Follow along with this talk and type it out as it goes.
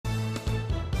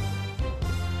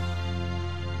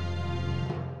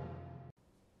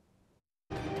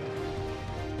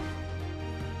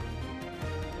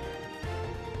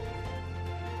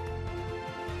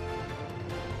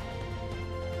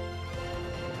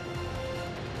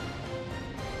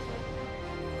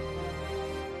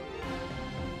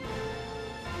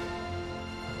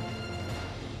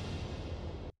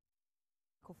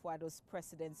Akufo-Addo's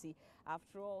presidency.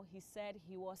 After all, he said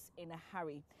he was in a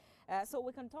hurry. So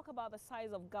we can talk about the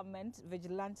size of government,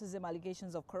 vigilantism,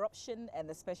 allegations of corruption, and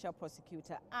the Special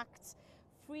Prosecutor Act.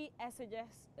 Free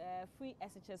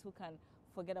SHS who can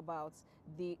forget about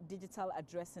the digital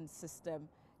addressing system.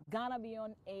 Ghana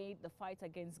Beyond Aid, the fight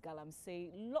against galamsey.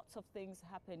 Lots of things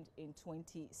happened in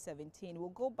 2017. We'll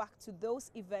go back to those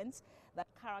events that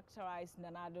characterized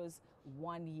Nana Addo's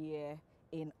 1 year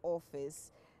in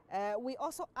office. We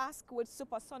also ask, with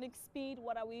supersonic speed,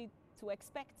 what are we to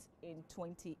expect in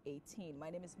 2018? My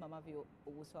name is Mamavio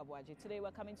Owusu-Abuaji. Today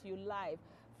we're coming to you live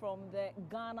from the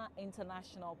Ghana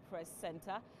International Press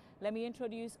Center. Let me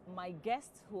introduce my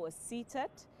guest who is seated.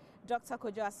 Dr.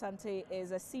 Kojo Asante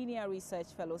is a Senior Research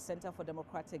Fellow, Center for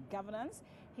Democratic Governance.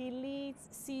 He leads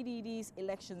CDD's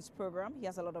elections program. He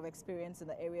has a lot of experience in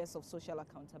the areas of social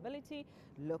accountability,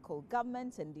 local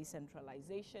government and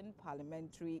decentralization,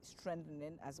 parliamentary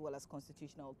strengthening, as well as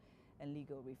constitutional and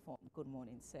legal reform. Good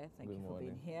morning, sir. Thank you for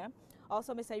being here.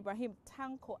 Also, Mr.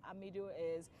 Ibrahim-Tanko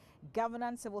is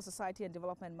governance, civil society and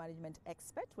development management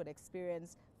expert with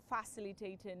experience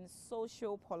facilitating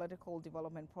socio-political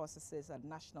development processes at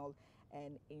national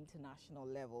and international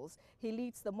levels. He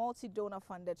leads the multi-donor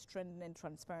funded Strengthening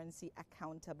Transparency,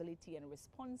 Accountability and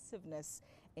Responsiveness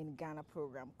in Ghana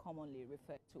program, commonly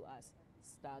referred to as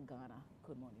Star Ghana.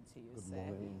 Good morning to you, sir.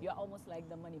 Morning. You're almost like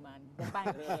the money man, the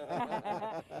bank.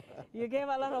 You gave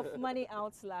a lot of money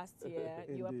out last year.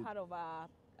 You were part of our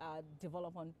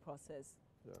development process.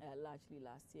 Yeah. Largely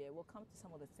last year. We'll come to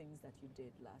some of the things that you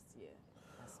did last year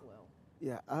as well.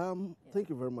 Yeah, thank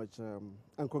you very much,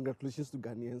 and congratulations to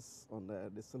Ghanaians on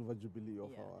the Silver Jubilee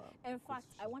of our In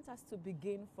fact, I want us to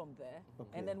begin from there,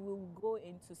 and then we'll go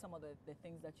into some of the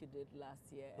things that you did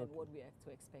last year and what we have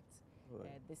to expect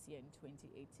this year in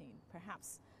 2018.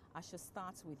 Perhaps I should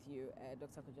start with you,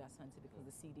 Dr. Kojo Asante, because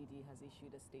the CDD has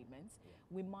issued a statement.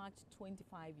 We marked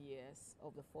 25 years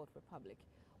of the Fourth Republic.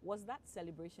 Was that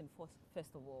celebration,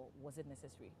 first of all, was it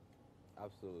necessary?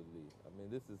 Absolutely. I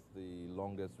mean, this is the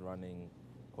longest running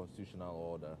constitutional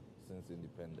order since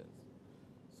independence.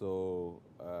 So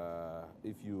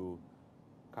if you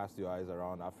cast your eyes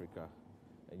around Africa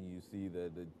and you see the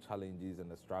challenges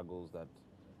and the struggles that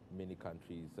many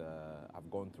countries have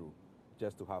gone through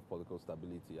just to have political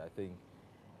stability, I think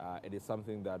it is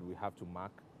something that we have to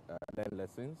mark, learn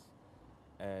lessons,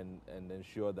 and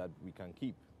ensure that we can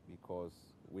keep,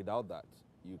 because without that,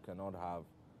 you cannot have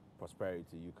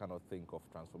prosperity. You cannot think of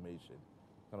transformation.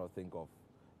 You cannot think of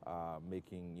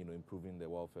improving the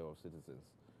welfare of citizens.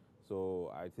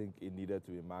 So I think it needed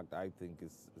to be marked. I think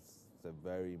it's a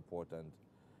very important,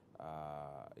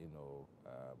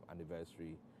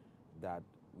 anniversary that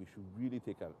we should really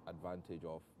take advantage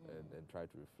of and try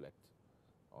to reflect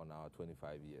on our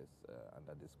 25 years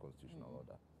under this constitutional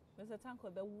order. Mr.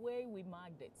 Tanko, the way we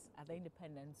marked it at the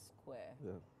Independence Square,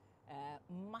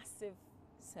 massive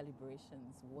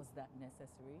celebrations, was that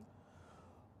necessary?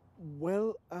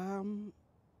 Well,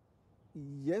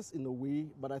 yes, in a way,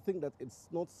 but I think that it's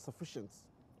not sufficient.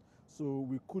 So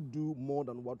we could do more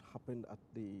than what happened at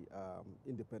the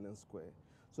Independence Square.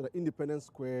 So the Independence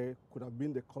Square could have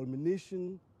been the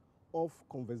culmination of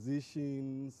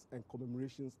conversations and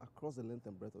commemorations across the length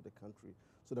and breadth of the country,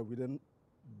 so that we then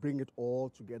bring it all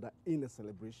together in a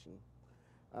celebration.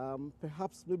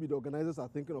 Perhaps maybe the organizers are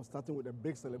thinking of starting with a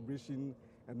big celebration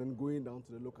and then going down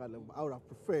to the local level. I would have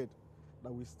preferred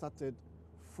that we started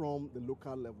from the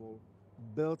local level,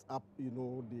 built up,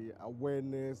 the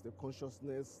awareness, the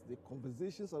consciousness, the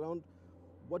conversations around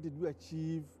what did we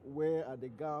achieve, where are the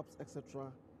gaps,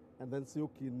 etc., and then say,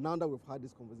 okay, now that we've had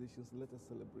these conversations, let us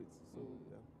celebrate. So,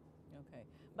 yeah. Okay,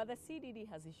 but the CDD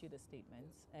has issued a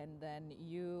statement, and then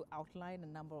you outline a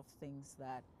number of things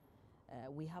that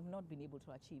we have not been able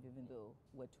to achieve, even though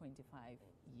we're 25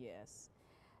 years.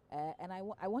 And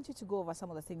I want you to go over some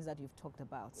of the things that you've talked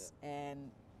about, and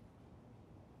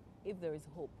if there is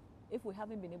hope. If we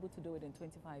haven't been able to do it in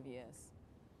 25 years,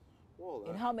 well,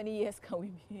 in how many years can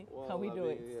we do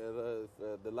it?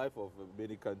 Yeah, the life of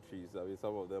many countries, I mean,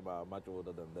 some of them are much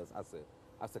older than this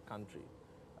as a country.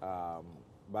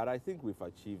 But I think we've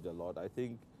achieved a lot. I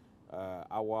think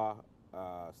our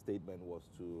statement was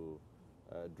to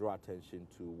draw attention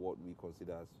to what we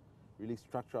consider as really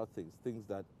structural things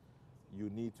that you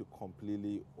need to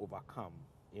completely overcome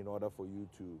in order for you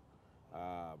to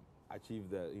achieve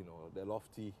the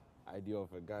lofty idea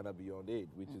of a Ghana Beyond Aid,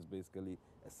 which is basically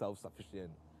a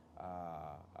self-sufficient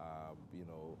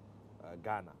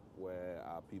Ghana, where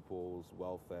our people's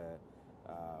welfare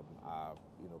are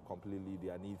completely,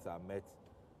 their needs are met.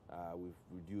 We've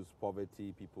reduced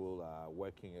poverty, people are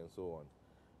working and so on.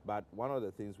 But one of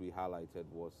the things we highlighted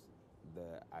was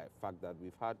the fact that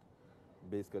we've had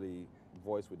basically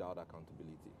voice without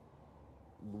accountability.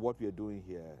 What we are doing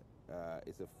here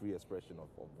is a free expression of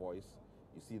voice.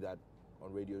 You see that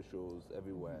on radio shows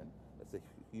everywhere. There's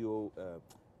a huge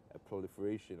a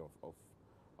proliferation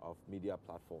of media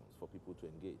platforms for people to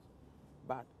engage.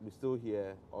 But we still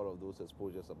hear all of those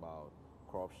exposures about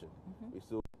corruption. We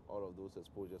still all of those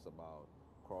exposures about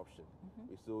corruption.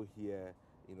 We still hear,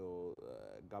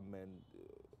 government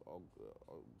or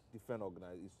different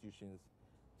organized institutions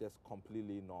just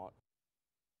completely not.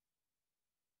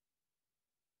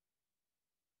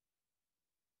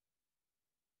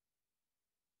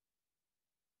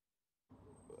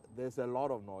 There's a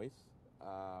lot of noise,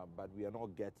 but we are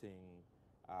not getting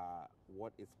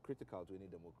what is critical to any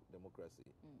democracy,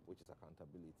 which is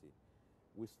accountability.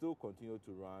 We still continue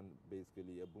to run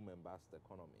basically a boom and bust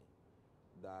economy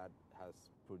that has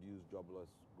produced jobless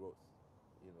growth.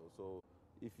 So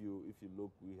if you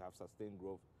look, we have sustained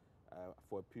growth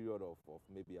for a period of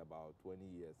maybe about 20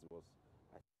 years. It was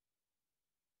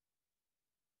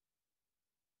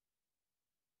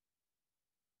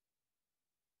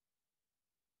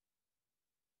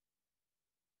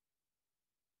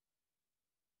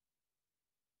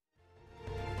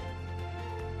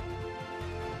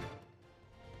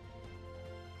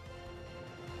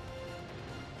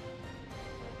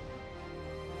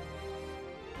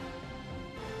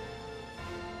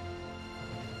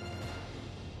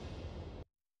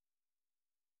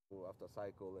after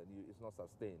cycle, and it's not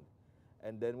sustained.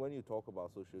 And then when you talk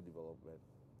about social development,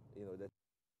 that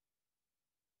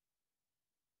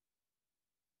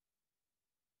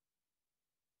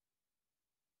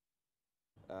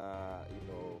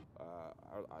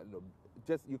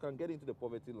just you can get into the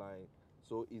poverty line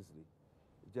so easily,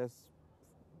 just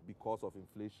because of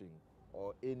inflation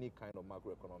or any kind of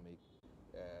macroeconomic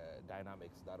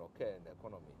dynamics that occur in the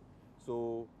economy.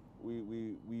 So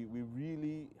we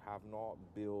really have not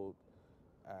built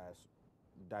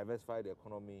diversify the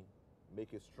economy,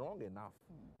 make it strong enough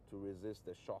to resist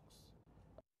the shocks.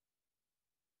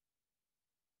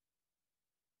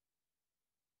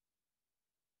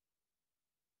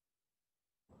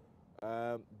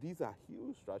 These are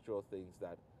huge structural things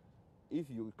that if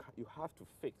you have to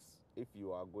fix if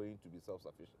you are going to be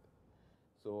self-sufficient.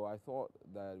 So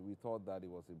we thought that it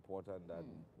was important that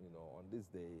on this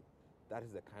day, that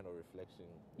is the kind of reflection.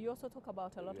 You also talk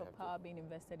about a lot of power being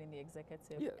invested in the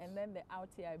executive, yes. And then the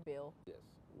RTI bill. Yes,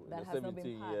 that the has not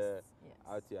been passed. Yes.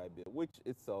 RTI bill, which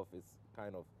itself is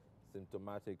kind of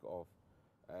symptomatic of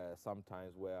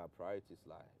sometimes where our priorities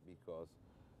lie, because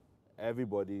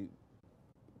everybody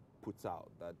puts out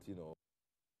that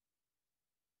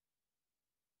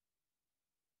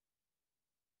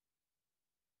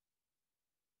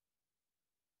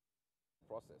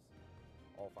process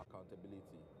of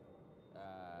accountability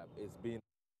is being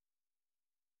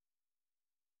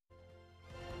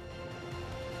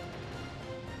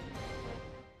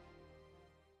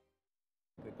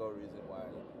technical reason why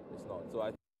it's not. So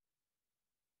I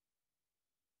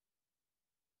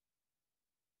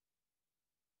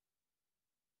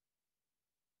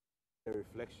a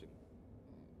reflection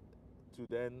to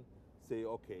then say,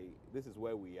 okay, this is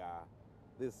where we are.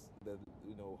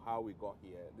 How we got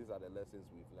here. These are the lessons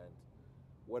we've learned.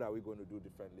 What are we going to do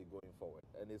differently going forward?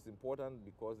 And it's important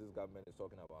because this government is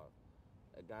talking about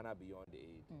a Ghana beyond the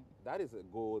aid. That is a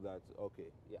goal that,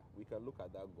 okay, yeah, we can look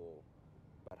at that goal,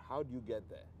 but how do you get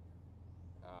there?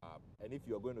 And if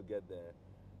you're going to get there,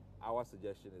 our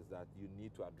suggestion is that you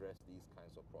need to address these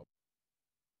kinds of problems.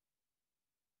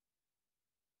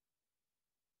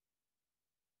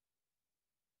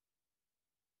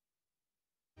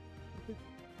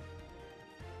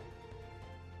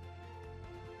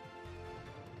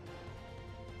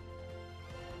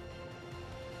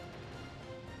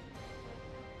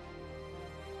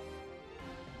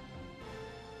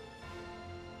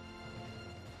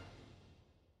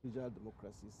 Individual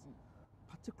democracies,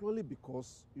 particularly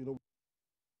because,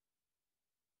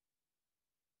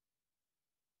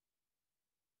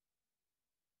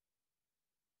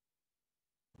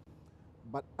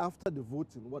 but after the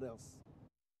voting, what else?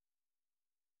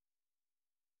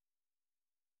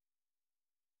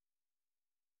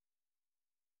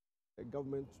 A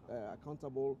government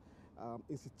accountable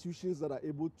institutions that are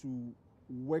able to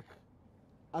work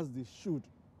as they should,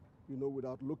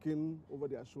 without looking over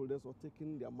their shoulders or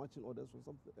taking their marching orders from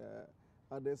some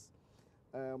others.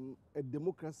 A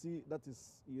democracy that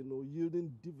is,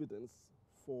 yielding dividends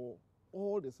for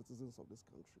all the citizens of this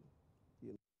country.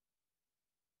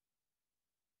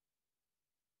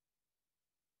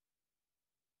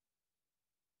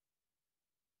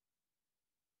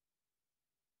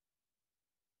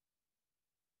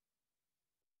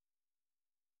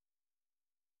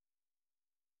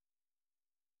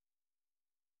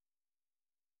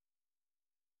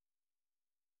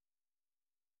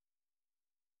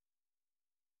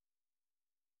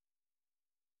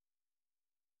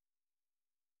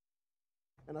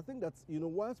 And I think that, you know,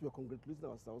 whilst we're congratulating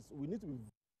ourselves, we need to be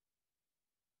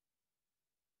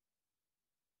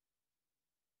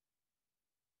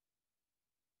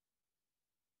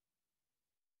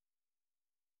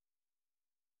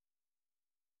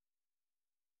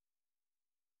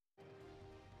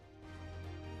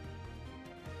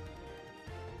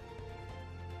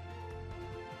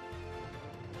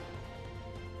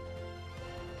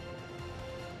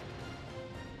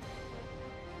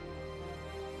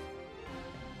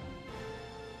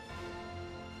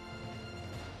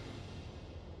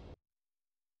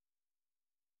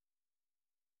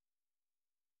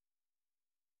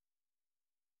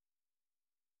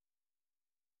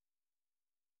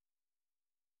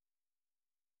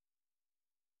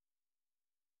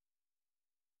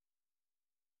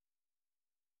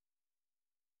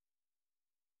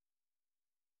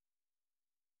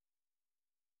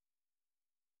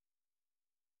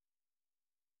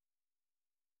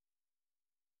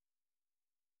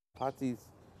Parties,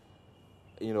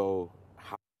 you know,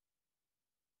 have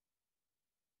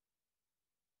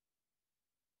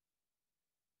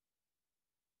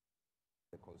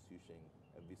the constitution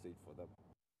envisaged for them.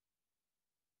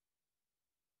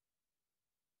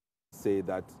 Say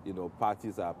that, you know,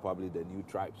 parties are probably the new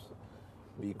tribes,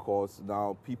 because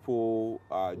now people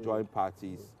join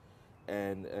parties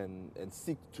and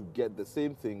seek to get the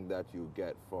same thing that you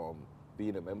get from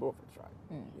being a member of a tribe.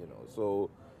 You know, so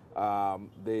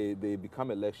they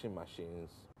become election machines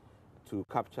to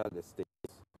capture the states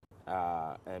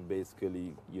and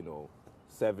basically, you know,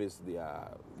 service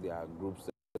their groups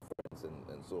and friends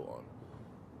and so on.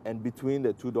 And between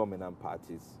the two dominant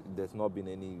parties, there's not been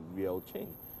any real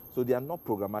change. So they are not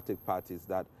programmatic parties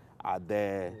that are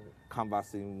there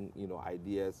canvassing, you know,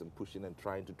 ideas and pushing and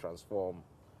trying to transform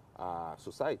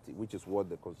society, which is what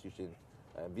the Constitution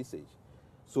envisaged.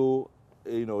 So,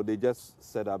 you know, they just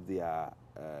set up their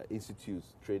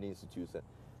institutes, training institutes. And,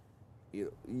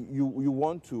 you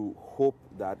want to hope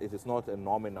that it is not a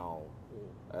nominal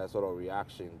sort of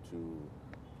reaction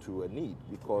to a need,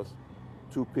 because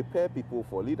to prepare people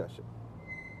for leadership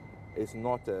is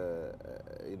not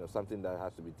you know, something that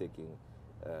has to be taken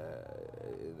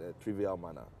in a trivial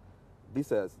manner.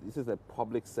 This is a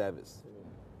public service.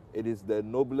 It is the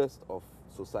noblest of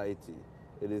society.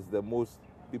 It is the most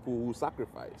people who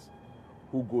sacrifice,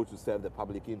 who go to serve the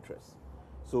public interest.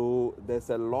 So there's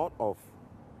a lot of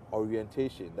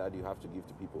orientation that you have to give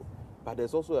to people, but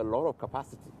there's also a lot of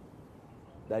capacity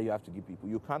that you have to give people.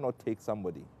 You cannot take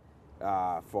somebody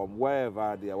from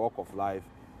wherever their walk of life,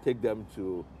 take them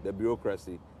to the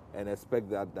bureaucracy and expect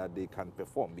that they can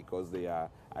perform because they are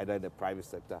either in the private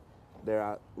sector. There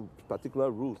are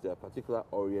particular rules, there are particular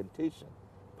orientation,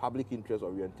 public interest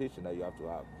orientation that you have to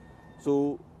have.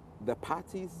 So the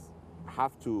parties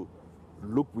have to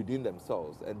look within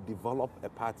themselves and develop a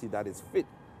party that is fit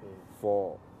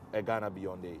for a Ghana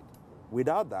beyond aid.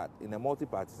 Without that, in a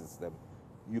multi-party system,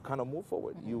 you cannot move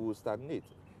forward. You will stagnate.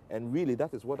 And really,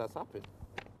 that is what has happened,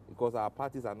 because our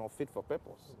parties are not fit for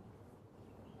purpose.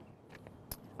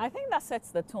 I think that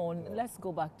sets the tone. Let's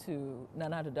go back to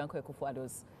Nana Addo Dankwa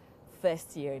Akufo-Addo's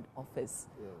first year in office.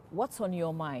 What's on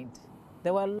your mind?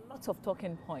 There were lots of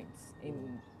talking points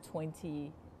in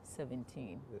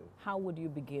 2017. How would you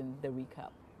begin the recap?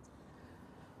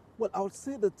 Well, I would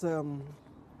say that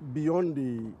beyond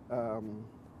the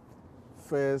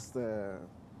first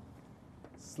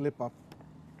slip up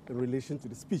in relation to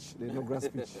the speech, the inaugural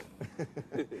speech,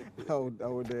 I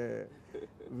would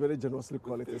very generously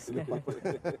call it a slip up,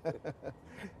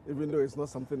 even though it's not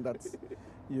something that,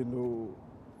 you know,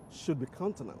 should be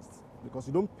countenanced, because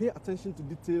you don't pay attention to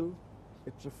detail.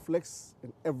 It reflects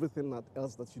in everything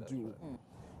else that you do,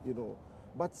 you know.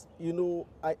 But, you know,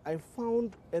 I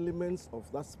found elements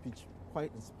of that speech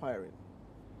quite inspiring.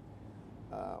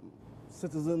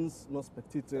 Citizens, not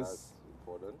spectators. That's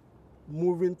important.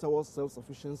 Moving towards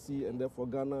self-sufficiency and therefore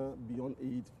Ghana beyond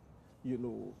aid, you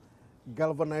know,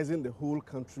 galvanizing the whole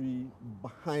country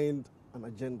behind an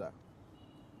agenda.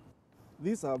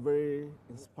 These are very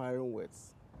inspiring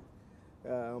words.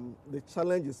 The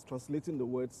challenge is translating the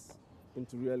words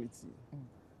into reality.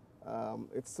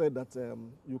 It's said that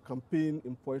you campaign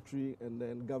in poetry and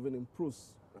then govern in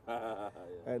prose.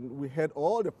 And we heard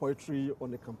all the poetry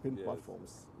on the campaign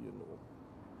platforms, you know.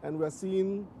 And we're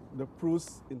seeing the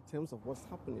prose in terms of what's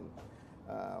happening.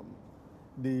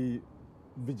 The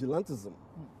vigilantism,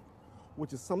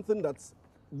 which is something that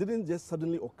didn't just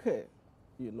suddenly occur,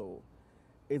 you know.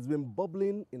 It's been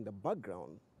bubbling in the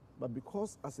background, but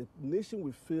because as a nation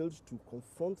we failed to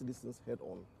confront these things head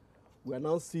on, we are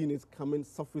now seeing it coming,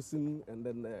 surfacing, and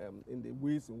then in the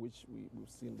ways in which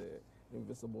we've seen the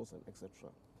invisibles and etc.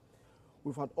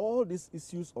 we've had all these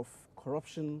issues of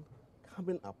corruption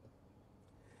coming up.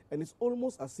 And it's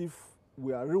almost as if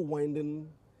we are rewinding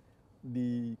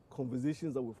the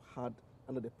conversations that we've had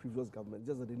under the previous government,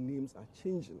 just that the names are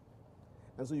changing.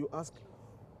 And so you ask,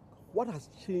 what has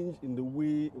changed in the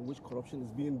way in which corruption is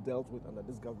being dealt with under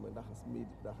this government that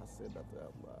has said that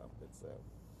it's.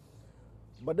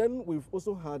 But then we've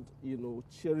also had,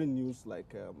 cheering news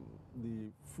like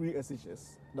the free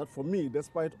SHS, that for me,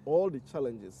 despite all the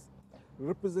challenges,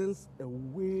 represents a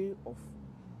way of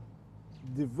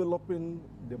developing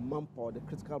the manpower, the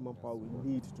critical manpower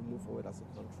we need to move forward as a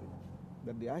country.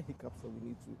 That there are hiccups that we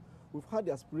need to. We've had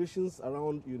the aspirations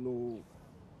around,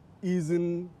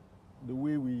 easing the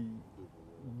way we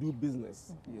do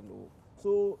business,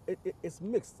 So it's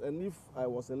mixed. And if I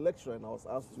was a lecturer and I was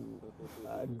asked to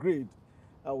grade,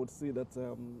 I would say that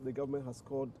the government has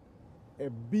scored a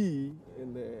B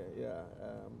in the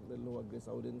lower grades.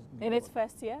 I wouldn't. In its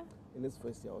first year? In its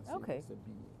first year, I would say it's a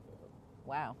B.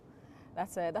 Wow.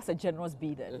 That's a generous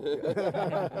B then.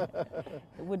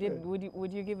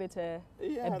 Would you give it a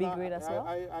B grade as well?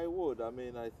 I would.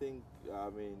 I think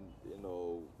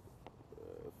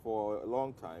for a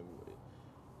long time,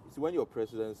 see, when your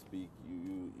president speaks,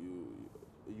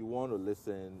 you want to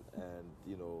listen, and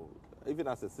even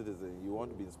as a citizen, you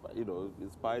want to be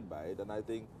inspired by it. And I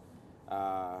think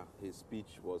his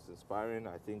speech was inspiring.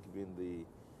 I think even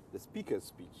the speaker's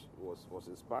speech was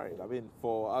inspiring.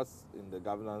 For us in the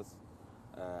governance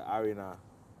arena,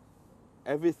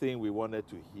 everything we wanted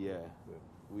to hear,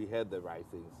 we heard the right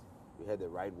things. We heard the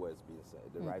right words being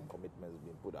said, the right commitments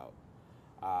being put out.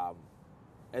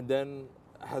 And then,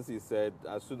 as he said,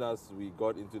 as soon as we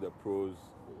got into the pros,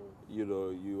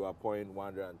 you appoint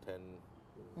 110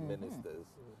 ministers,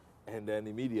 and then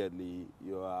immediately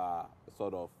you are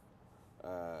sort of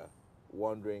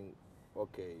wondering,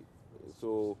 okay,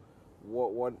 so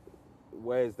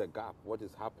where is the gap? What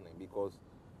is happening? Because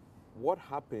what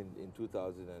happened in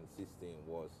 2016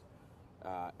 was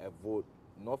a vote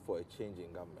not for a change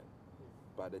in government,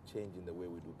 but a change in the way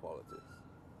we do politics.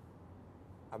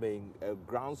 A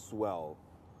groundswell,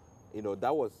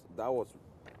 that was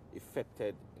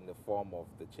effected in the form of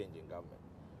the change in government.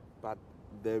 But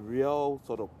the real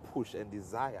sort of push and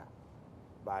desire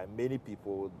by many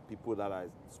people that I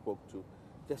spoke to,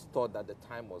 just thought that the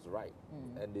time was right.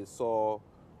 And they saw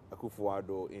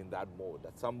Akufo-Addo in that mode,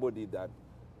 that somebody that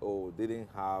didn't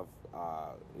have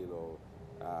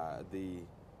the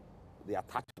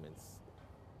attachments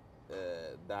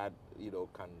that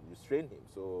can restrain him.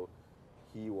 So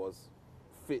he was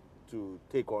fit to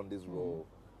take on this role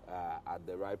at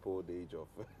the ripe old age of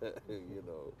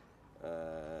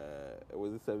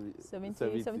was it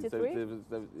 73?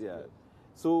 Yeah.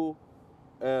 So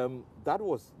that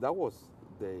was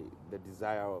the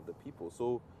desire of the people.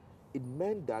 So it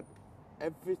meant that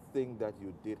everything that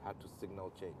you did had to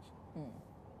signal change.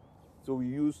 So we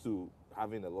used to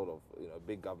having a lot of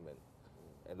big government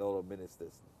and a lot of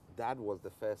ministers. That was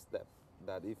the first step.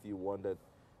 That if you wanted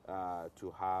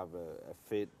to have a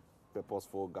fit,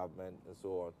 purposeful government and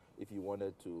so on, if you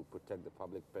wanted to protect the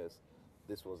public purse,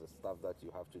 this was the stuff that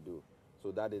you have to do.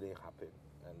 So that didn't happen,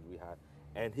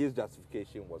 and his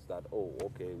justification was that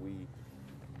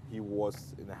he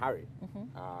was in a hurry.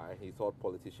 He thought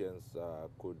politicians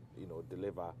could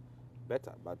deliver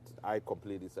better, but I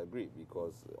completely disagree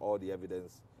because all the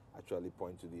evidence actually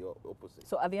point to the opposite.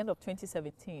 So at the end of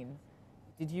 2017,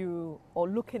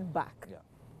 looking back,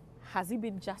 has he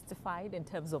been justified in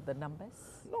terms of the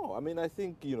numbers? No, I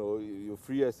think your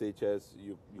free SHS,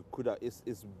 you could have.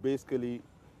 It's basically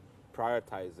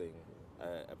prioritizing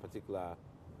a particular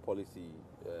policy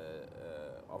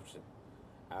option,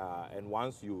 and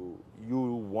once you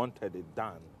wanted it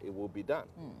done, it will be done.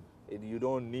 You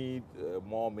don't need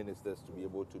more ministers to be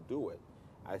able to do it.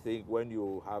 I think when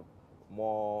you have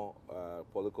more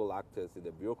political actors in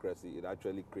the bureaucracy, it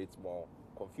actually creates more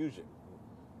confusion.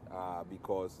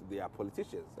 Because they are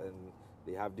politicians and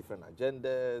they have different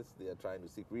agendas. They are trying to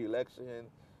seek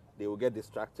re-election. They will get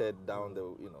distracted down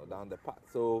the path.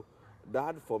 So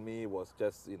that for me was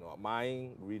just my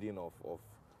reading of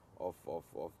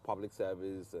public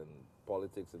service and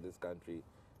politics in this country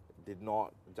did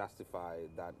not justify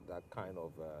that kind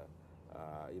of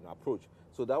approach.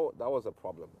 So that was a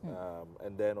problem.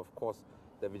 And then of course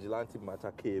the vigilante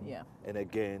matter came, and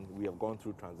again we have gone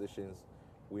through transitions.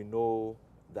 We know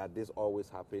that this always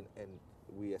happened, and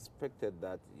we expected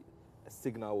that a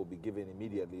signal will be given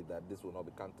immediately that this will not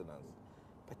be countenanced,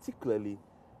 particularly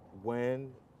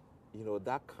when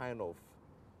that kind of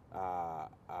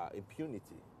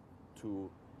impunity to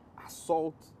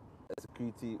assault a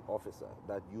security officer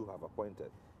that you have appointed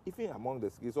even among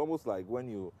the, it's almost like when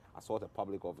you assault a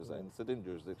public officer in certain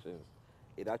jurisdictions,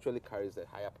 it actually carries a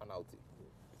higher penalty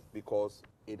because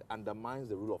it undermines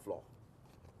the rule of law.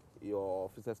 Your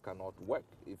officers cannot work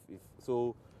if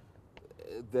so.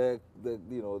 The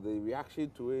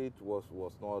reaction to it was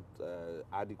not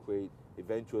adequate.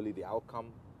 Eventually, the outcome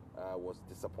was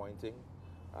disappointing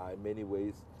in many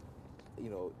ways.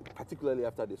 Particularly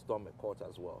after they stormed the court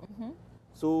as well.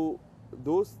 So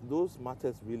those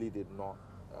matters really did not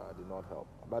help.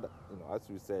 But as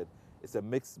we said, it's a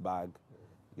mixed bag.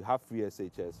 You have free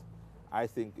SHS. I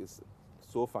think it's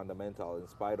so fundamental in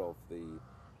spite of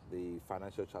the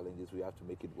financial challenges. We have to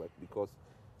make it work because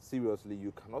seriously,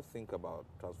 you cannot think about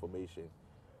transformation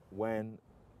when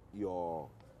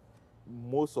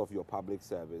most of your public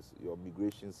service, your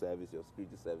migration service, your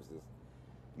security services,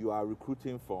 you are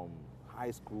recruiting from high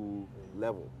school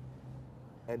level,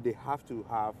 and they have to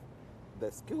have the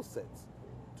skill sets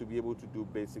to be able to do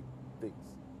basic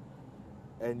things.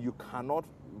 And you cannot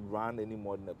run any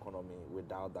modern economy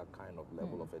without that kind of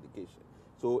level of education.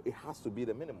 So it has to be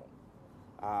the minimum.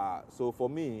 So for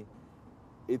me,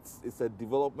 it's a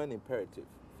development imperative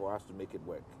for us to make it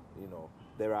work.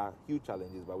 There are huge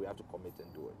challenges, but we have to commit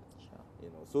and do it. Sure.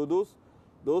 So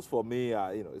those for me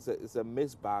are, it's a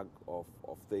mixed bag of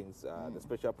things. The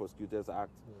Special Prosecutors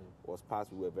Act was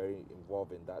passed. We were very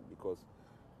involved in that because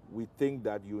we think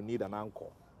that you need an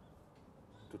anchor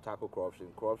to tackle corruption.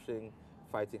 Corruption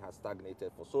fighting has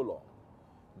stagnated for so long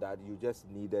that you just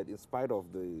needed, in spite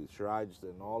of the charges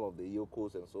and all of the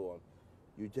EOCOs and so on,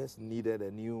 you just needed a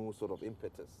new sort of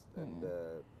impetus, and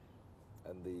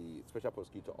the Special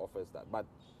Prosecutor offers that. But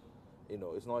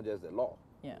it's not just the law.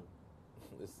 Yeah.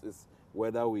 It's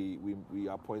whether we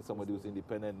appoint somebody who's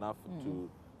independent enough to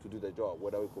do the job,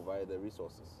 whether we provide the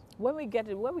resources. When we get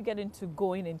into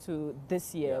going into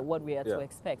this year, what we are to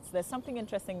expect, there's something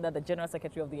interesting that the General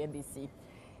Secretary of the NDC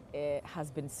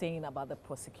has been saying about the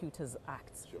Prosecutors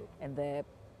Act and the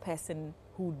person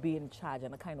who would be in charge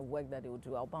and the kind of work that they would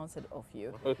do. I'll bounce it off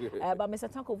you. But Mr.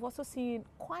 Tanko, we've also seen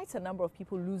quite a number of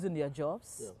people losing their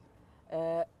jobs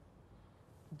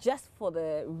just for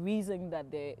the reason that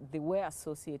they were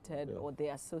associated or they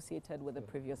associated with the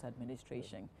previous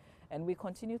administration. And we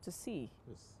continue to see,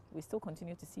 we still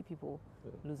continue to see people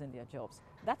losing their jobs.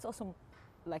 That's also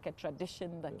like a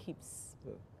tradition that keeps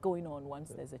going on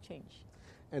once there's a change.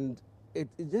 And it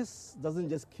just doesn't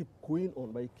just keep going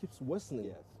on, but it keeps worsening.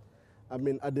 Yes. I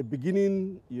mean, at the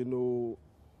beginning,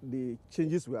 the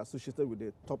changes were associated with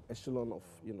the top echelon of,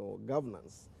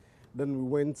 governance. Then we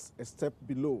went a step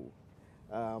below.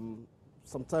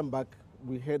 Some time back,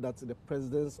 we heard that the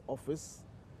president's office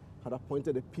had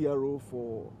appointed a PRO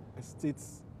for a state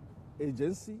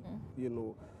agency,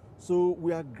 So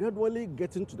we are gradually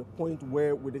getting to the point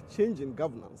where with the change in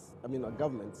governance, our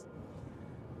government,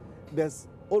 there's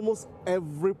almost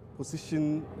every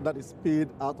position that is paid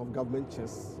out of government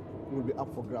chest will be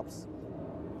up for grabs.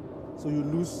 So you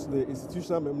lose the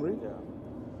institutional memory,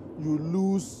 you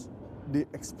lose the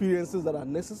experiences that are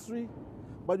necessary,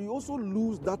 but you also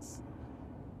lose that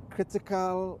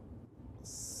critical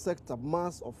sector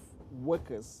mass of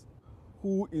workers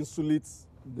who insulate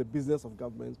the business of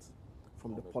government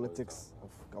from the politics of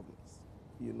government.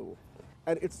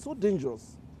 And it's so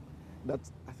dangerous that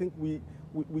I think we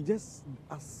just,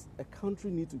 as a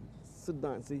country, need to sit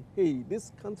down and say, hey,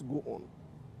 this can't go on,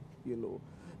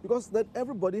 because then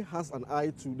everybody has an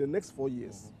eye to the next 4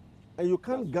 years. And you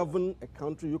can't govern a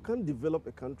country, you can't develop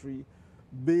a country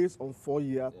based on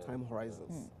 4-year time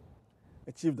horizons.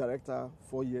 A chief director,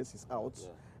 4 years, he's out.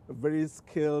 A very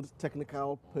skilled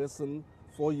technical person,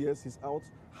 4 years, he's out.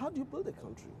 How do you build a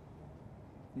country?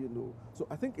 So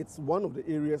I think it's one of the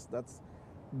areas that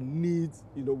needs,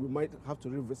 we might have to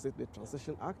revisit the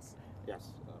Transition Act.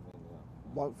 Yes.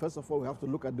 But first of all, we have to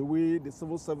look at the way the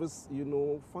civil service,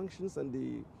 functions and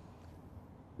the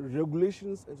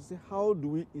regulations, and to say, how do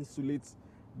we insulate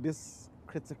this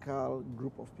critical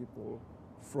group of people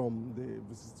from the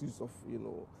vicissitudes of,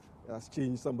 has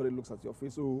changed. Somebody looks at your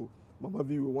face, oh, Mama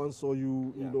V, we once saw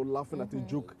you, laughing at a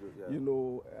joke,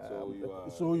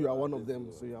 so you are one of them,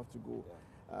 so you have to go.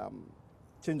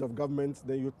 Change of government,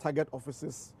 then you target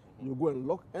offices, you go and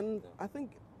lock. And I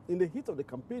think in the heat of the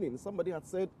campaigning, somebody had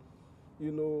said,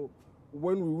 when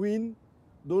we win,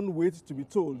 don't wait to be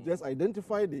told. Just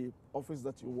identify the office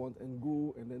that you want and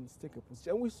go and then take a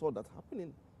position. And we saw that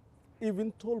happening.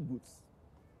 Even toll booths,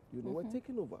 were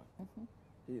taken over.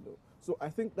 So I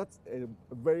think that's a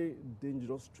very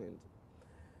dangerous trend.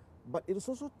 But it is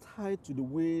also tied to the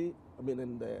way,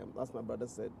 and as my brother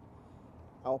said,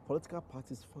 our political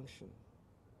parties function.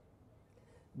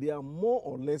 They are more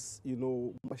or less,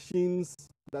 machines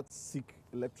that seek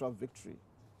electoral victory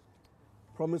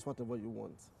promise whatever you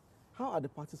want. How are the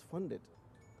parties funded?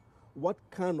 What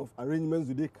kind of arrangements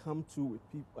do they come to with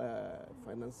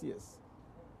financiers?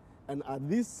 And are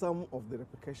these some of the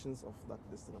repercussions of that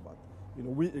this thing about,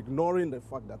 we ignoring the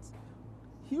fact that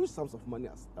huge sums of money,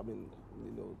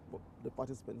 the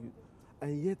parties spend,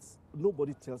 and yet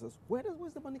nobody tells us where's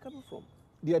the money coming from?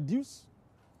 Their dues?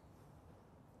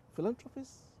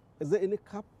 Philanthropists? Is there any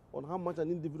cap on how much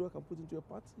an individual can put into a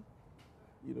party?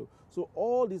 So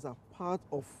all these are part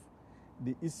of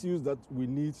the issues that we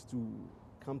need to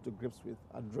come to grips with,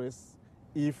 address,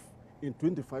 if in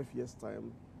 25 years'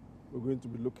 time we're going to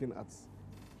be looking at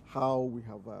how we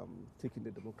have taken the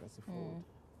democracy forward.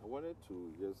 I wanted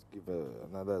to just give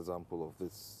another example of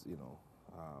this,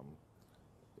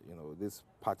 these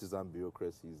partisan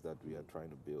bureaucracies that we are trying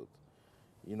to build.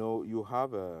 You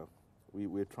have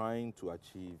we're trying to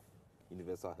achieve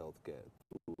universal health care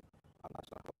through a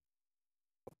national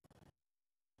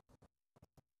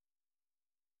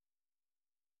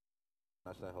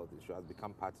health issue has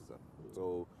become partisan.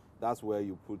 So that's where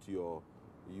you put your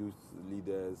youth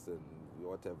leaders and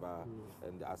whatever,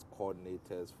 and as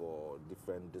coordinators for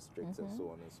different districts and so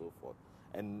on and so forth.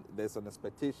 And there's an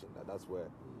expectation that that's where,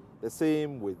 the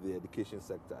same with the education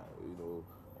sector,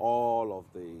 all of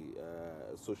the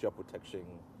social protection,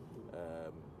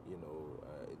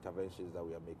 interventions that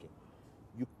we are making.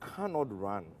 You cannot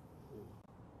run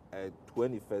a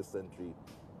 21st century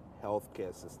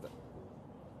healthcare system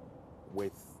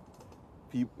with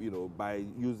people, by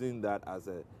using that as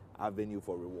an avenue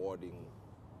for rewarding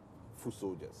foot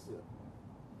soldiers.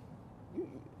 Yeah.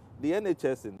 The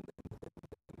NHS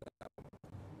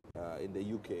in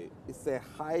the UK is a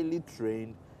highly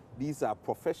trained, these are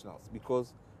professionals,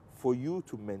 because for you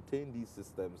to maintain these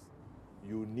systems,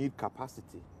 you need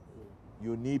capacity.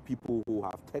 You need people who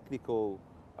have technical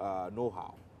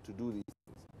know-how to do these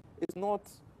things. It's not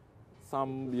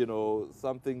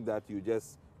something that you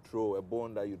just throw, a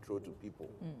bone that you throw to people.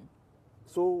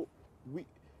 So we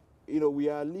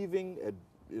are living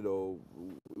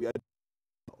we are,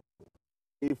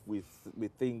 if we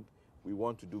think we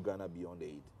want to do Ghana Beyond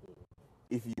Aid,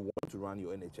 if you want to run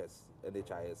your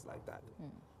NHIS like that,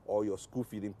 or your school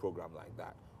feeding program like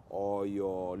that, or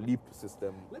your LEAP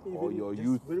system, or your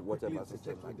youth whatever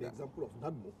system like the that. Example of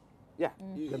NADMO. Yeah,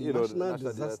 the National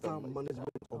Disaster Management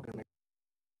Organization.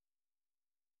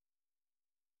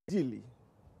 Ideally,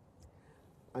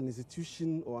 an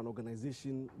institution or an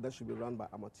organization that should be run by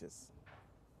amateurs.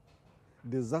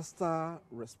 Disaster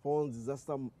response,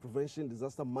 disaster prevention,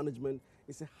 disaster management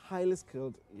is a highly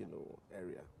skilled,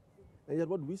 area. And yet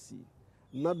what we see,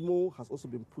 NADMO has also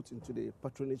been put into the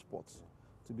patronage pot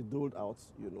to be doled out,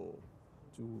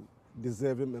 to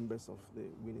deserving members of the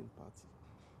winning party.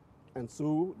 And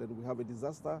so then we have a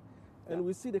disaster, and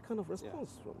we see the kind of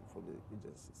response from the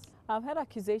agencies. I've had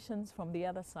accusations from the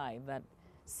other side that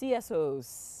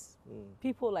CSOs,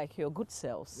 people like your good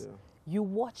selves, you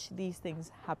watch these things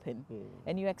happen,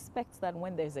 and you expect that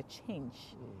when there's a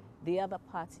change, the other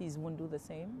parties won't do the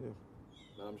same.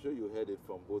 And I'm sure you heard it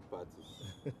from both parties.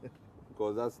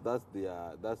 Because that's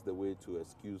the way to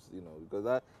excuse,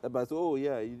 because but oh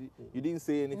yeah, you didn't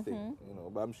say anything,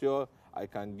 but I'm sure I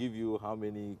can give you how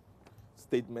many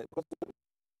statements.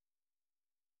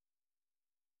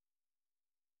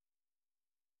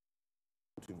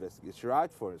 To investigate.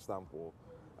 Sharaj, for example,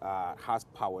 has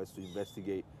powers to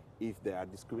investigate if there are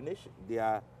discrimination.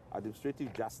 Their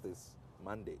administrative justice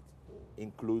mandate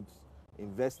includes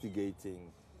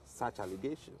investigating such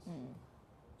allegations.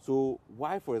 So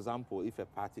why, for example, if a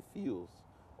party feels,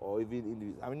 or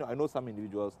even I know some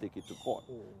individuals take it to court,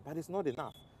 but it's not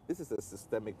enough. This is a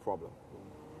systemic problem.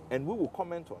 And we will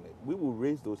comment on it. We will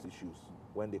raise those issues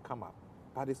when they come up,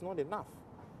 but it's not enough.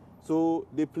 So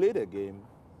they play the game,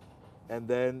 and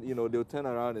then, they'll turn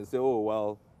around and say, oh,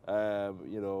 well,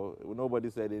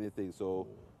 nobody said anything, so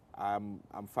I'm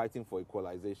fighting for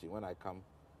equalization when I come.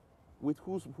 With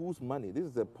whose money? This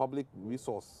is a public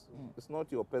resource. It's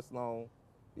not your personal,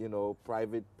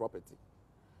 private property.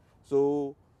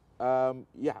 So,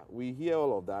 we hear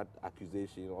all of that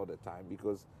accusation all the time,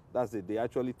 because that's it. They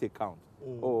actually take count.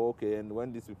 Oh, okay, and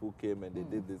when these people came and they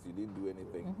did this, you didn't do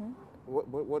anything.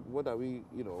 What are we,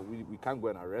 we can't go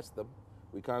and arrest them.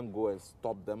 We can't go and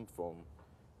stop them from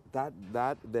that.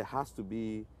 There has to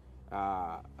be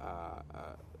an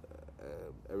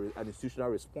institutional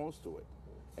response to it.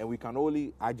 And we can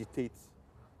only agitate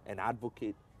and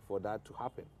advocate for that to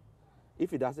happen.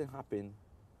 If it doesn't happen,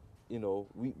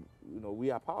 we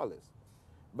are powerless.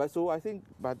 But so I think,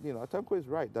 Tanko is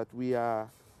right that we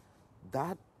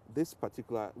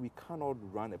cannot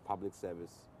run a public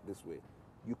service this way.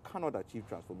 you cannot achieve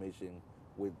transformation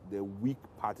with the weak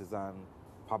partisan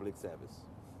public service.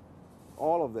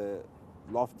 All of the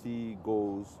lofty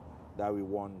goals that we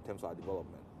want in terms of our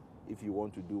development, if you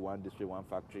want to do one district, one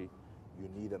factory, you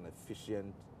need an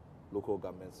efficient local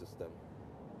government system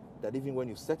that even when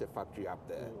you set a factory up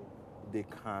there, they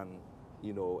can,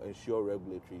 ensure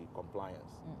regulatory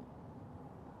compliance.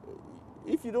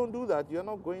 If you don't do that, you're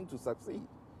not going to succeed.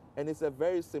 And it's a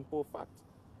very simple fact.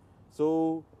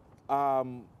 So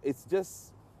it's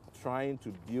just trying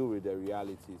to deal with the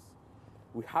realities.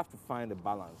 We have to find a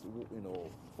balance,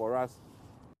 for us,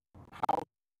 how to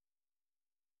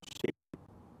shape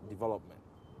development.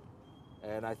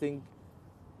 And I think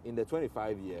in the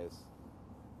 25 years,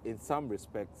 in some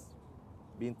respects,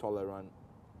 being tolerant,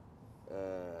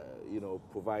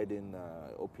 providing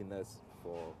openness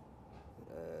for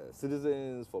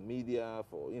citizens, for media,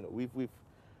 for,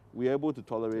 we're able to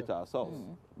tolerate ourselves.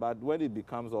 But when it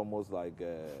becomes almost like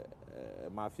a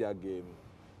mafia game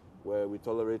where we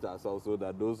tolerate ourselves so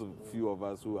that those few of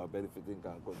us who are benefiting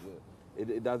can continue,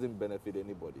 it doesn't benefit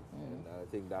anybody. And I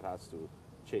think that has to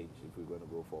change if we're going to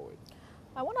go forward.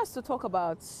 I want us to talk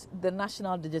about the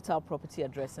National Digital Property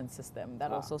Addressing System.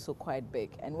 That was also quite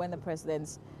big. And when the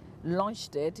president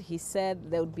launched it, he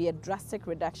said there would be a drastic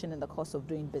reduction in the cost of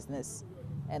doing business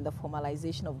and the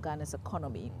formalization of Ghana's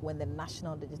economy when the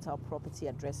National Digital Property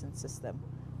Addressing System,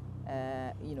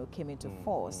 came into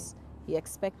force. He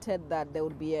expected that there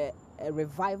would be a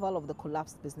revival of the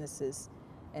collapsed businesses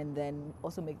and then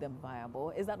also make them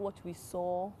viable. Is that what we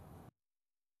saw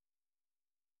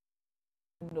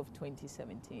of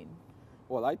 2017?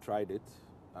 Well, I tried it.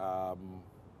 I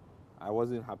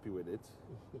wasn't happy with it.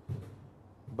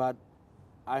 But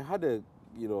I had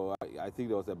I think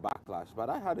there was a backlash, but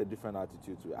I had a different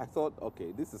attitude to it. I thought,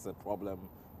 okay, this is a problem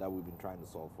that we've been trying to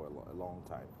solve for a long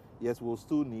time. Yes, we'll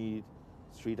still need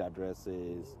street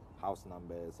addresses, house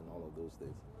numbers, and all of those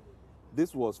things.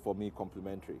 This was, for me,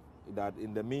 complementary. That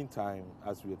in the meantime,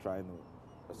 as we're trying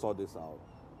to sort this out,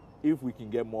 if we can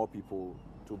get more people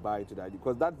to buy into that,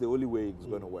 because that's the only way it's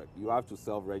going to work. You have to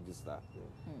self-register.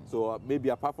 So maybe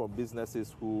apart from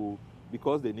businesses who,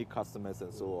 because they need customers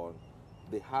and so on,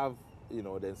 they have,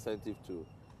 the incentive to.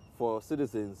 For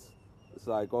citizens, it's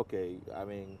like, okay, I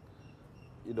mean,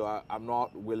 I'm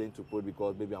not willing to put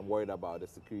because maybe I'm worried about the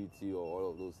security or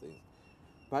all of those things.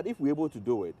 But if we're able to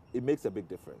do it, it makes a big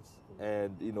difference.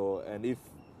 And, and if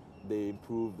they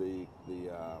improve the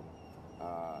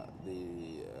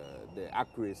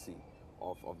accuracy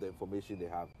of the information they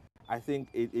have, I think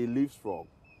it lives strong,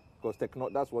 because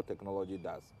that's what technology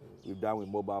does. We've done with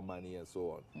mobile money and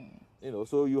so on.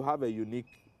 So you have a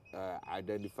unique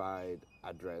identified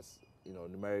address,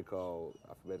 numerical,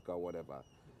 alphabetical, whatever,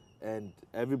 and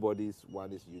everybody's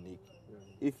one is unique.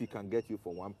 If it can get you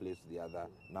from one place to the other,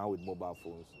 now with mobile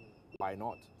phones, why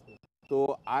not?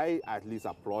 So I at least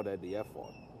applauded the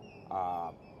effort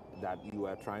that you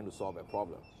are trying to solve a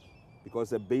problem,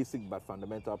 because it's a basic but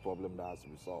fundamental problem that has to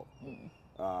be solved.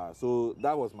 So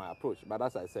that was my approach. But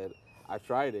as I said, I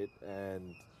tried it,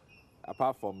 and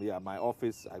apart from my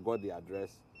office, I got the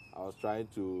address. I was trying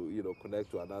to,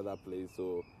 connect to another place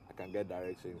so I can get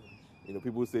direction.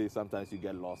 People say sometimes you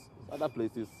get lost. Other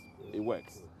places, it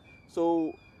works.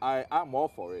 So I'm all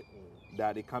for it,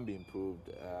 that it can be improved.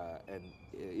 And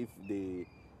if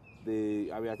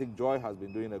I think Joy has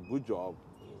been doing a good job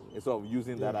instead of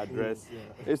using that address.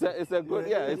 It's a good,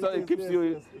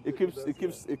 it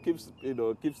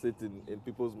keeps it in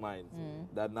people's minds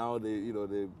that now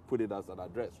they put it as an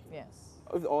address. Yes.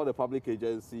 If all the public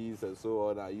agencies and so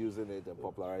on are using it and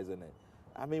popularizing it,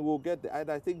 I mean, we'll get there. And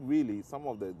I think really some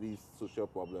of these social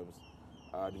problems,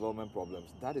 development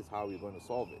problems, that is how we're going to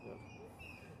solve it.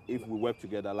 If we work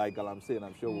together, like Galamsey, and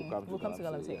I'm sure we'll come to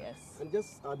Galamsey. Yes. And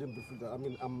just adding briefly that, I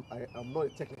mean, I'm not a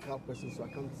technical person, so I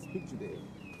can't speak to the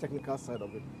technical side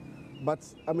of it. But,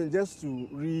 I mean, just to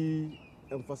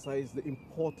re-emphasize the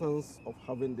importance of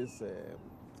having this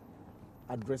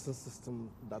addressing system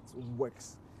that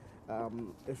works.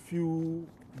 A few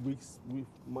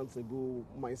months ago,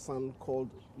 my son called,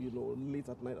 late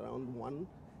at night around 1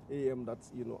 a.m. that,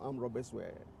 armed robbers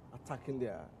were attacking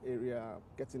their area,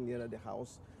 getting nearer the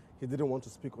house. He didn't want to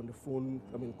speak on the phone,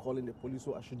 calling the police,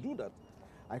 so I should do that.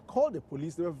 I called the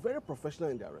police. They were very professional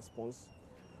in their response.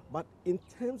 But in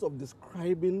terms of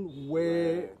describing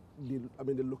where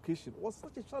the location was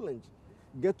such a challenge.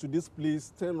 Get to this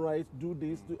place, turn right, do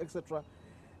this, do etc.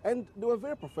 And they were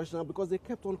very professional because they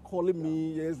kept on calling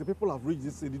me. Yes, the people have reached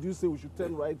this. Did you say we should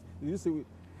turn right? Did you say we?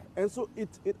 And so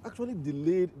it actually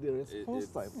delayed the response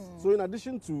time. So in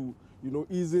addition to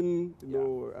easing,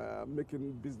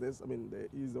 making business, the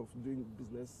ease of doing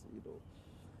business,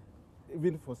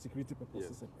 even for security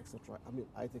purposes, etc. I mean,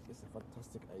 I think it's a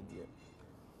fantastic idea.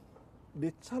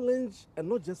 The challenge, and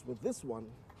not just with this one,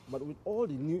 but with all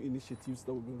the new initiatives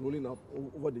that we've been rolling out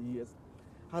over the years,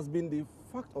 has been the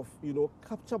fact of,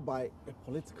 capture by a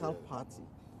political party.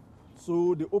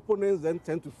 So the opponents then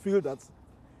tend to feel that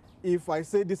if I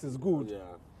say this is good,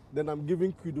 then I'm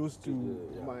giving kudos to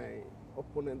my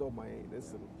opponent or my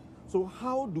listen. So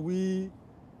how do we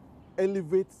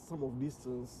elevate some of these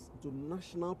things to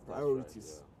national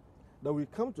priorities? That we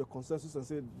come to a consensus and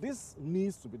say this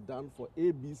needs to be done for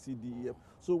A, B, C, D, E, F.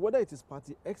 So whether it is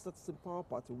party X that's in power,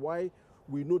 party Y,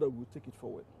 we know that we'll take it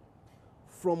forward.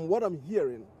 From what I'm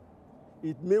hearing,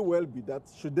 it may well be that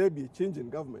should there be a change in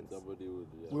government,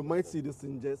 we might see this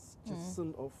thing just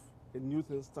send off, a new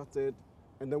thing started,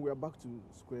 and then we are back to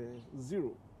square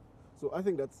zero. So I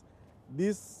think that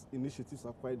these initiatives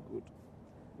are quite good.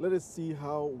 Let us see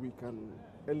how we can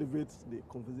elevate the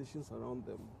conversations around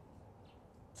them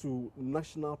to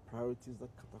national priorities that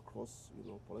cut across,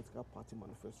 political party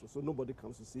manifestos. So nobody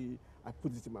comes to say, I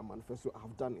put it in my manifesto,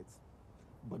 I've done it.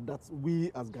 But that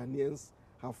we as Ghanaians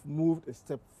have moved a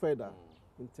step further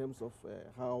in terms of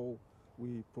how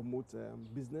we promote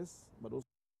business, but also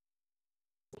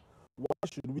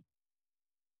what should we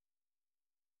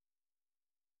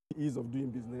ease of doing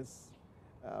business,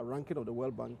 ranking of the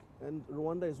World Bank, and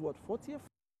Rwanda is what, 40th?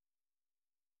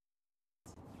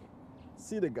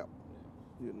 See the gap,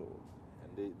 And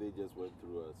they just went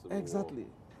through a civil exactly.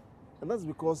 war. And that's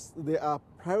because there are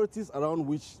priorities around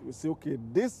which we say, okay,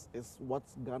 this is what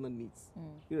Ghana needs,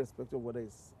 irrespective of whether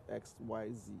it's X, Y,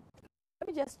 Z. Let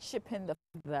me just chip in the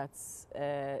fact that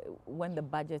when the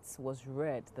budget was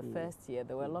read the first year,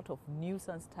 there were a lot of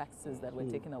nuisance taxes that were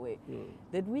taken away.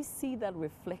 Did we see that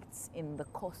reflects in the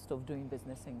cost of doing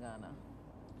business in Ghana?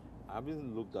 I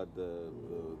haven't looked at the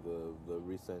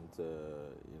recent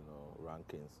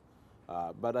rankings,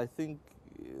 but I think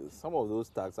some of those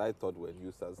taxes I thought were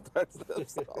nuisance taxes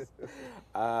themselves.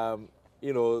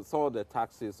 Some of the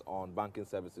taxes on banking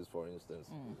services, for instance,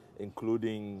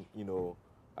 including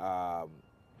there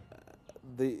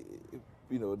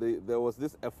was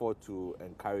this effort to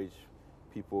encourage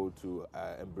people to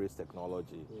embrace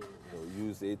technology,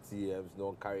 use ATMs,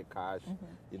 don't carry cash,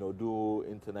 do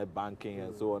internet banking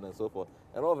and so on and so forth.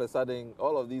 And all of a sudden,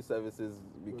 all of these services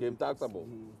became taxable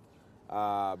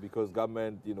because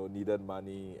government, needed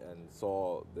money and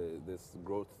saw this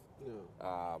growth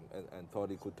and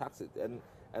thought it could tax it. And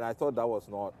I thought that was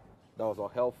not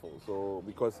helpful. So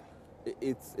because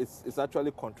it's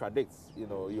actually contradicts.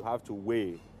 You have to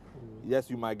weigh. Yes,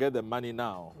 you might get the money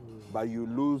now, but you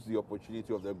lose the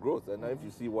opportunity of the growth. And if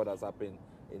you see what has happened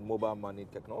in mobile money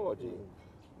technology,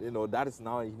 that is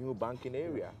now a new banking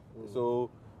area.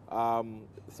 So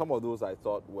some of those I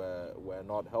thought were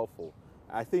not helpful.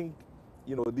 I think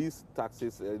these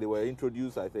taxes they were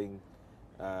introduced. I think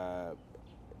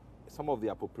some of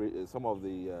the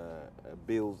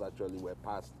bills actually were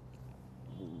passed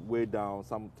way down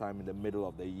sometime in the middle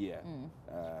of the year.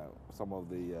 Some of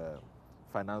the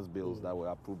finance bills that were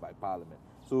approved by Parliament.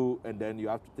 So, and then you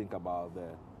have to think about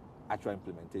the actual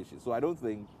implementation. So I don't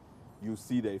think you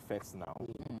see the effects now.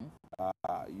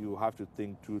 You have to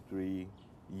think 2-3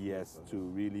 years to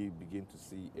really begin to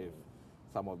see if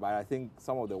but I think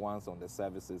some of the ones on the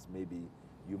services, maybe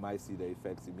you might see the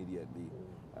effects immediately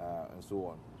and so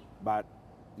on. But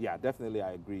yeah, definitely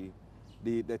I agree.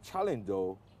 The challenge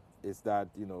though is that,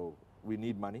 we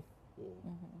need money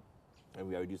and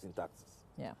we are reducing taxes.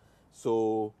 Yeah.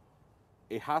 So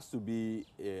it has to be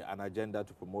an agenda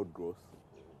to promote growth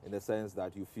in the sense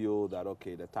that you feel that,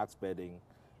 okay, the tax burden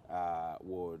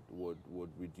would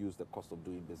reduce the cost of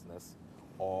doing business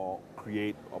or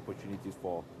create opportunities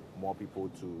for more people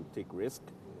to take risk.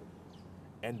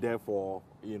 And therefore,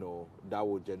 that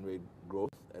will generate growth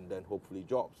and then hopefully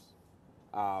jobs.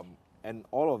 And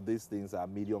all of these things are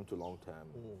medium to long term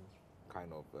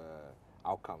kind of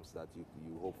outcomes that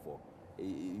you hope for.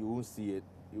 You won't see it.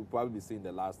 You'll probably be seeing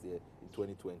the last year in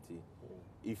 2020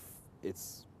 if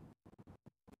it's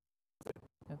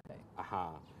okay.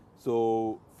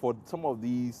 So for some of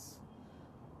these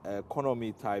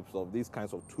economy types of these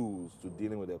kinds of tools to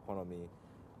dealing with the economy,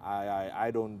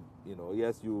 I don't,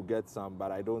 yes, you get some,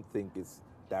 but I don't think it's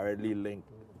directly linked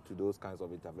to those kinds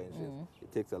of interventions.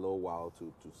 It takes a little while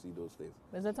to see those things.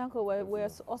 Mr. Tanko, we're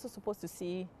also supposed to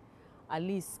see at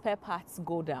least spare parts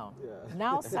go down. Yeah.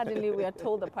 Now suddenly we are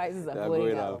told the prices are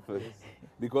going up.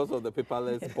 Because of the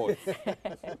paperless pots.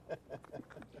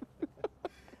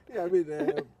 Yeah, I mean,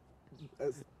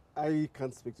 I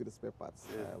can't speak to the spare parts.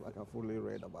 I can fully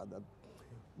read about that.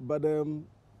 But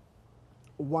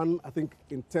one, I think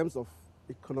in terms of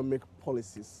economic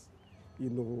policies,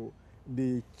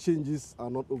 the changes are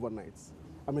not overnight.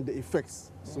 I mean, the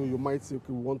effects. So you might say,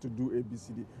 okay, we want to do A, B,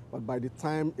 C, D, but by the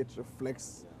time it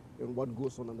reflects in what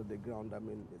goes on under the ground, I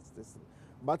mean, it's this.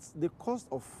 But the cost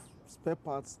of spare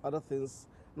parts, other things,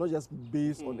 not just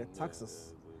based on the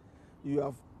taxes. You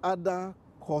have other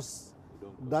costs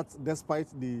that, despite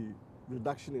the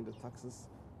reduction in the taxes,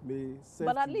 may serve.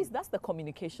 But at least that's the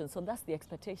communication, so that's the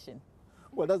expectation.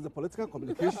 Well, that's the political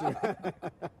communication.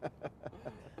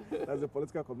 That's the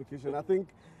political communication. I think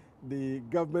the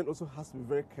government also has to be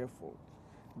very careful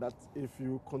that if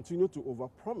you continue to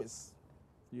overpromise,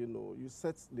 you know, you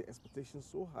set the expectations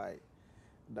so high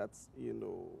that, you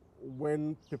know,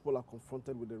 when people are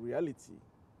confronted with the reality,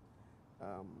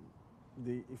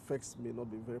 the effects may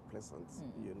not be very pleasant,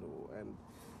 you know. And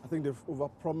I think they've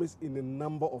overpromised in a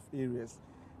number of areas,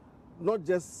 not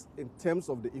just in terms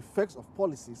of the effects of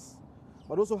policies,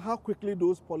 but also how quickly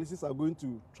those policies are going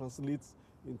to translate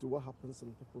into what happens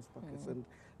in people's pockets. And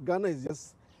Ghana is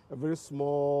just a very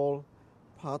small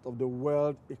part of the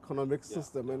world economic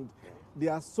system, and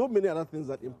there are so many other things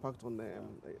that impact on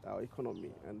our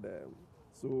economy. And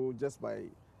so just by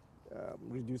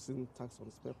reducing tax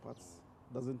on spare parts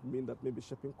doesn't mean that maybe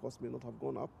shipping costs may not have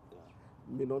gone up,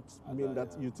 may not mean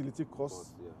that utility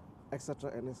costs,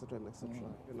 etc. and etc. and etc.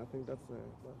 And I think that's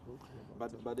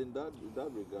but in that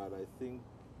regard, I think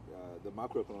the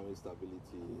macroeconomic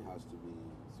stability has to be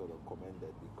sort of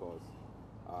commended, because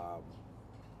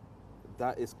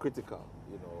that is critical.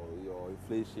 You know, your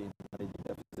inflation, managing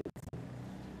deficits.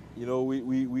 You know,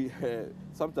 we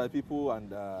sometimes people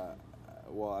and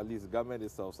well, at least government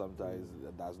itself sometimes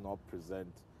does not present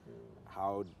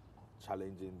how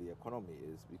challenging the economy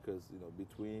is, because, you know,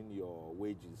 between your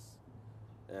wages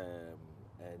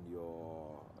and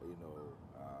your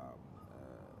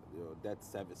your debt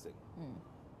servicing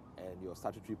and your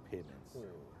statutory payments,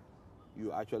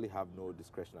 you actually have no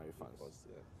discretionary funds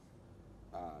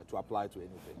to apply to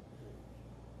anything,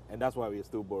 and that's why we're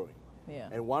still borrowing.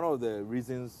 And one of the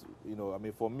reasons, you know, I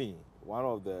mean, for me, one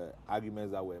of the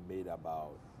arguments that were made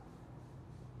about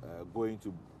going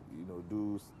to, you know,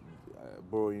 do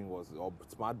borrowing or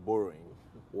smart borrowing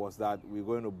was that we're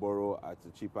going to borrow at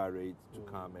a cheaper rate to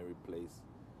come and replace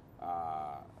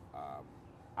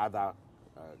other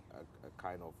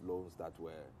kind of loans that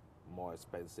were more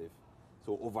expensive.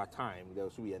 So over time, there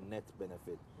should be a net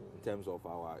benefit in terms of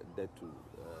our debt to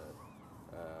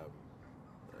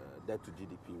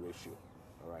GDP ratio.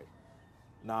 All right.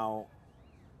 Now,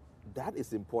 that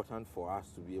is important for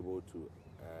us to be able to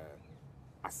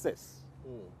assess,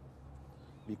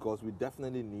 because we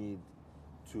definitely need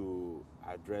to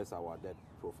address our debt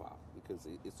profile, because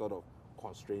it sort of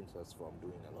constrains us from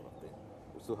doing a lot of things.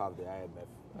 We still have the IMF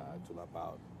till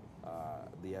about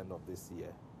the end of this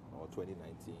year, or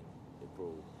 2019,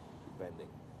 April, depending.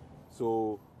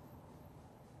 So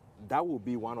that will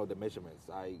be one of the measurements,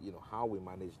 you know, how we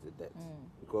manage the debt,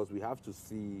 because we have to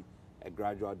see a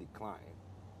gradual decline,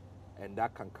 and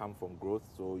that can come from growth.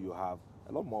 So you have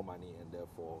a lot more money, and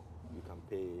therefore you can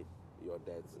pay your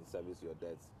debts and service your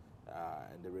debts,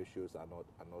 and the ratios are not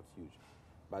huge.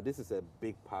 But this is a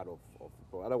big part of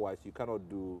otherwise you cannot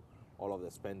do all of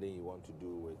the spending you want to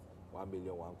do with 1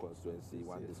 million, one constituency,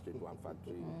 one district, one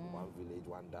factory, one village,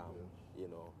 one dam, you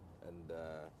know, and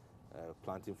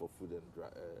planting for food and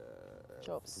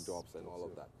jobs and all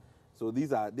of that. So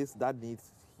that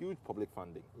needs huge public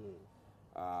funding.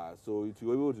 So to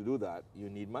be able to do that, you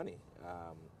need money,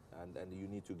 and you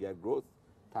need to get growth,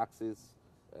 taxes,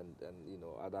 and you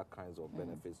know, other kinds of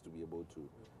benefits to be able to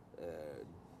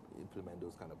implement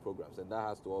those kind of programs. And that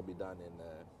has to all be done in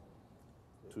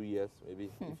 2 years,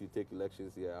 maybe, if you take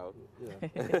elections here out.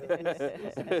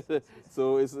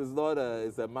 So it's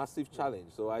a massive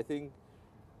challenge. So I think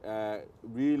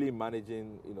really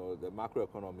managing, you know, the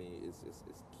macroeconomy is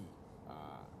key,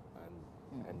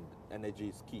 and energy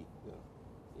is key.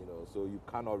 You know, so you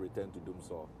cannot return to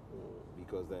doomsday,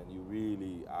 because then you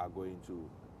really are going to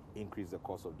increase the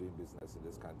cost of doing business in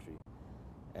this country.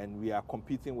 And we are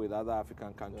competing with other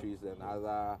African countries and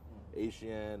other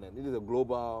Asian, and it is a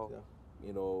global,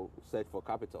 you know, search for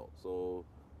capital. So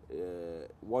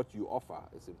what you offer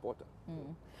is important.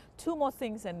 Two more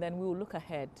things, and then we will look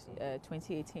ahead,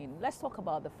 2018. Let's talk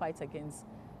about the fight against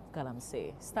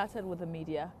Galamsey. Started with the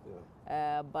media,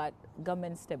 but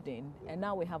government stepped in, and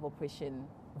now we have Operation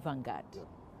Vanguard.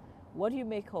 What do you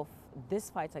make of this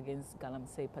fight against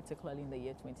Galamsey, particularly in the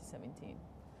year 2017?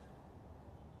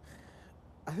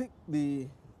 I think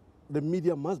the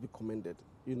media must be commended.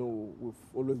 You know, we've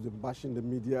always been bashing the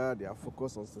media. They are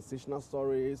focused on sensational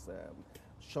stories,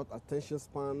 short attention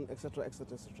span, etc.,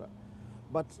 etc., etc.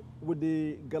 But with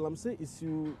the Galamsey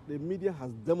issue, the media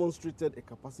has demonstrated a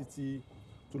capacity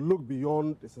to look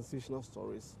beyond the sensational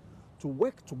stories, to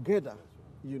work together,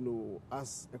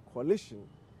 as a coalition,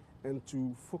 and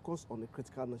to focus on a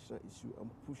critical national issue and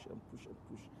push and push and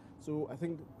push. So I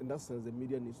think in that sense, the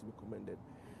media needs to be commended.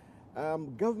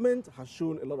 Government has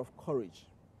shown a lot of courage,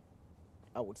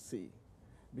 I would say,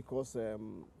 because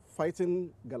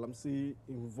fighting Galamsey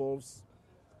involves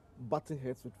butting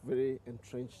heads with very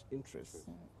entrenched interests,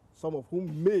 some of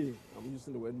whom may, I'm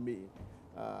using the word may,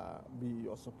 be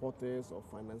your supporters or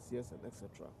financiers and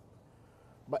etc.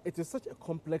 But it is such a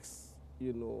complex,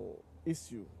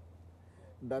 issue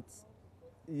that,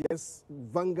 yes,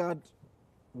 Vanguard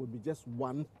will be just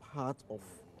one part of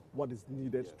what is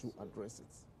needed to address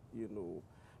it.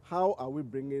 How are we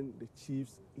bringing the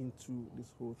chiefs into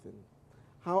this whole thing?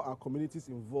 How are communities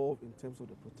involved in terms of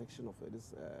the protection of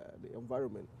the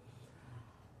environment?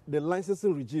 The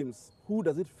licensing regimes, who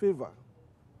does it favor?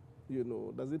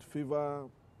 Does it favor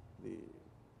the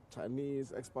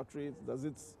Chinese expatriates? Does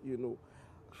it,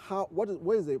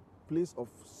 where is the place of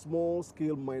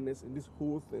small-scale miners in this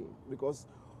whole thing? Because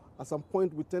at some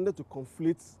point we tended to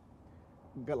conflate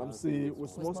Galamsey with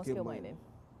small-scale mining.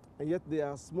 And yet there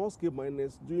are small-scale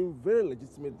miners doing very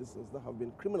legitimate business that have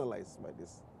been criminalized by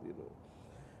this,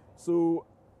 So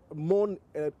a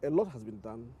lot has been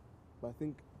done, but I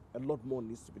think a lot more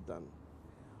needs to be done.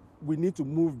 We need to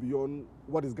move beyond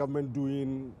what is government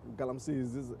doing, Galamsey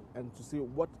is this, and to say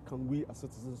what can we as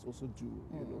citizens also do,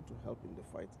 to help in the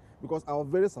fight. Because our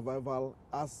very survival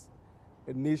as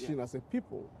a nation, as a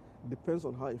people, depends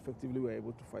on how effectively we're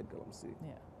able to fight Galamsey.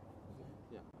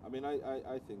 Yeah, I mean,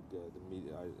 I think the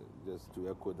media, just to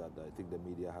echo that, I think the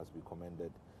media has been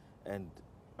commended. And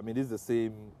I mean, this is the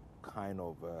same kind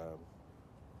of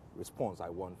response I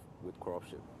want with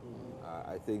corruption.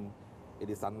 I think it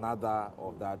is another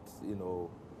of that,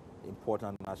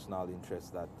 important national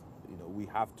interest that, we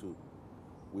have to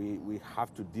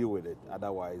deal with it.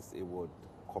 Otherwise, it would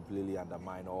completely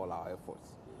undermine all our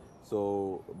efforts.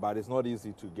 So, but it's not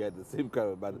easy to get the same kind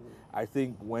of, but I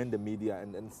think when the media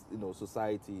and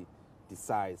society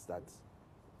decides that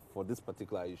for this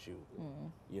particular issue,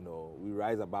 we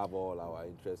rise above all our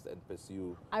interests and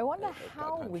pursue. I wonder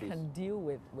how we can deal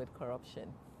with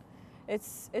corruption.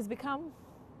 It's become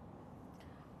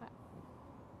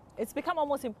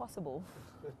almost impossible.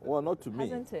 Well, not to me.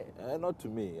 Hasn't it? Not to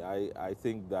me. I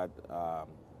think that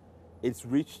it's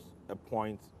reached a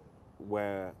point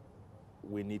where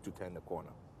we need to turn the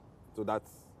corner. So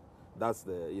that's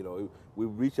the,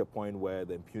 we've reached a point where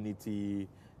the impunity,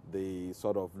 the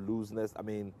sort of looseness, I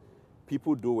mean,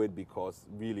 people do it because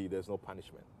really there's no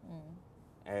punishment.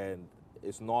 And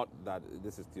it's not that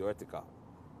this is theoretical.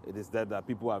 It is that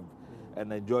people have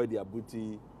and enjoy their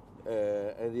booty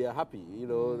and they are happy,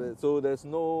 So there's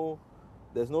no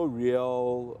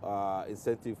real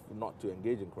incentive not to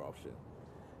engage in corruption.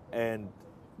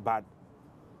 But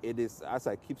it is, as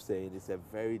I keep saying, it's a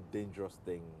very dangerous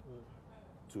thing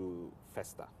to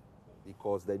fester,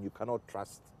 because then you cannot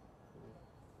trust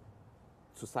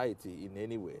society in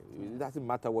any way. It doesn't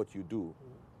matter what you do.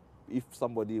 If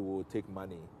somebody will take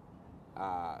money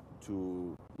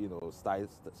to,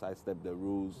 sidestep the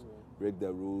rules, break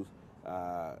the rules,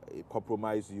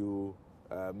 compromise you,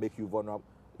 make you vulnerable,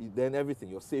 then everything,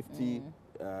 your safety,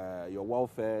 your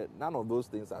welfare, none of those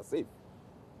things are safe.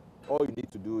 All you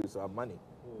need to do is have money.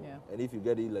 Yeah. And if you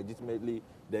get it legitimately,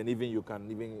 then you can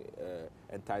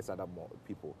entice other more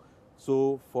people.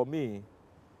 So for me,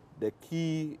 the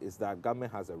key is that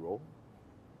government has a role,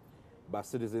 but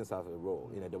citizens have a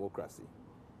role in a democracy.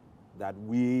 That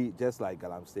we, just like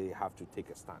Galamsey, have to take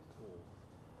a stand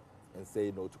and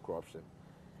say no to corruption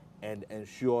and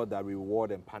ensure that we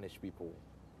reward and punish people.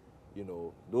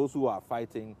 Those who are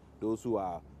fighting, those who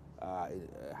are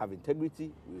have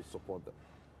integrity, we support them.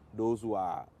 Those who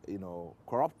are,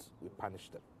 corrupt, we punish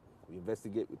them. We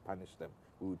investigate, we punish them.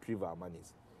 We retrieve our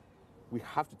monies. We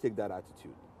have to take that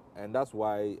attitude. And that's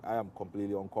why I am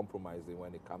completely uncompromising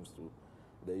when it comes to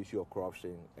the issue of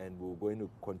corruption. And we're going to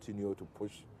continue to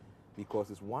push, because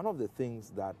it's one of the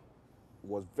things that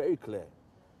was very clear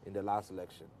in the last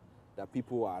election, that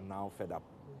people are now fed up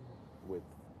with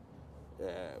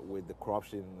the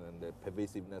corruption and the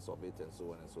pervasiveness of it and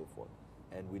so on and so forth.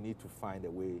 And we need to find a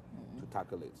way to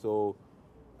tackle it. So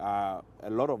a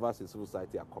lot of us in civil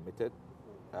society are committed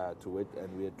to it,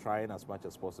 and we are trying as much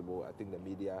as possible. I think the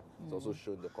media has also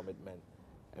shown the commitment,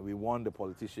 and we want the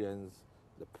politicians,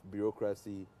 the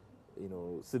bureaucracy,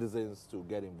 citizens to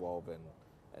get involved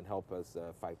and help us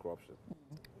fight corruption.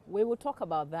 We will talk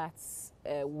about that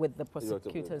with the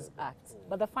Prosecutors Act.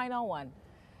 But the final one,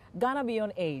 Ghana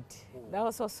Beyond Aid. That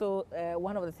was also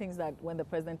one of the things that when the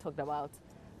president talked about,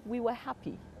 we were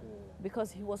happy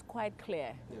because he was quite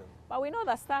clear. Yeah. But we know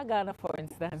that Star Ghana, for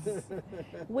instance,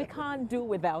 we can't do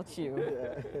without you.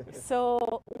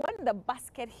 So when the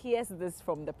basket hears this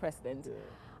from the president,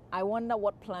 I wonder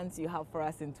what plans you have for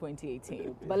us in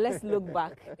 2018. But let's look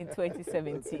back in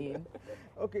 2017.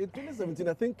 Okay, in 2017,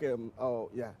 I think,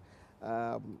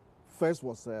 first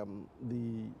was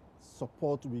the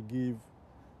support we give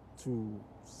to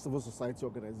civil society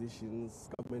organizations,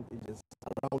 government agencies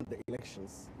around the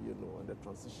elections, and the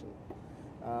transition.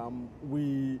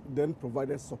 We then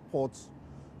provided support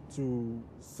to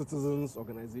citizens,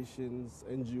 organizations,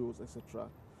 NGOs, etc.,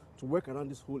 to work around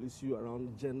this whole issue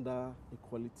around gender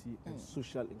equality and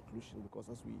social inclusion, because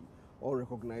as we all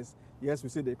recognize, yes, we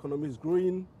say the economy is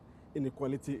growing,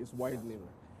 inequality is widening.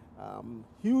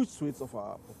 Huge swathes of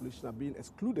our population are being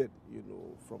excluded,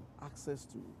 from access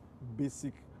to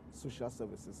basic social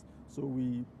services. So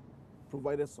we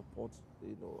provided support,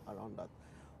 around that.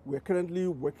 We're currently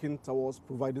working towards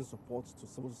providing support to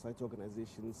civil society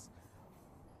organizations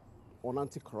on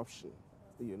anti-corruption,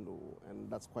 and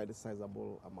that's quite a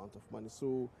sizable amount of money.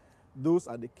 So those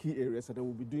are the key areas, and then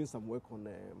we'll be doing some work on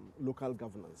local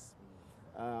governance.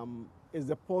 Is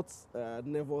the port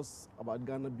nervous about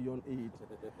Ghana Beyond Aid?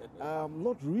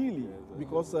 Not really,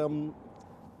 because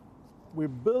we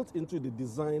built into the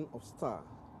design of STAR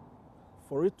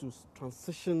for it to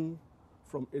transition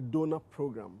from a donor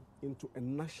program into a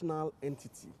national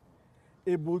entity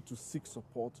able to seek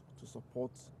support,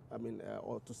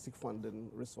 or to seek funding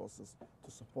resources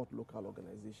to support local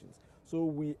organizations. So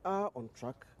we are on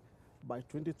track by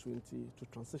 2020 to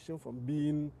transition from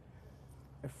being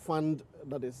a fund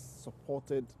that is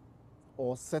supported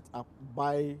or set up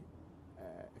by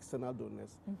external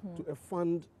donors to a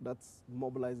fund that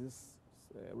mobilizes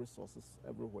resources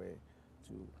everywhere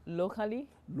to locally,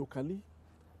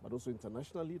 but also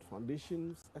internationally,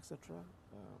 foundations, etc.,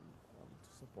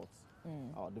 to support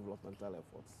our developmental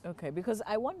efforts. Okay, because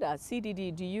I wonder,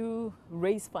 CDD, do you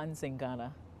raise funds in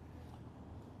Ghana?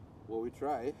 Well, we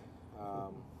try.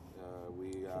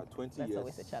 We are 20 That's years.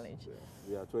 always a challenge.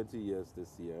 We are 20 years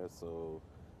this year, so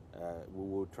we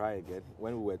will try again.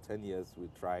 When we were 10 years, we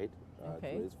tried to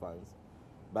raise funds.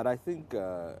 But I think,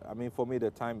 for me,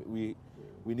 the time we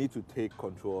need to take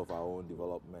control of our own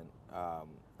development.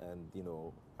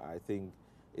 And, I think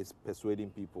it's persuading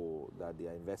people that they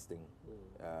are investing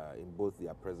in both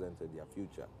their present and their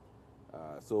future.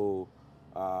 So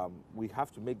we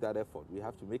have to make that effort. We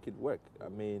have to make it work.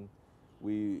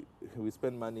 We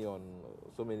spend money on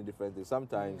so many different things.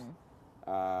 Sometimes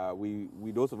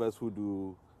we those of us who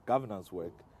do governance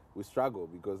work, we struggle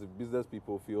because if business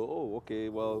people feel, oh, okay,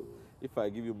 well, if I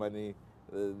give you money,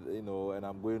 and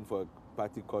I'm going for a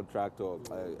party contract or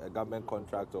a government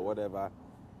contract or whatever,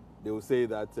 they will say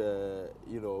that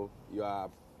you are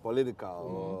political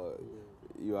or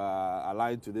you are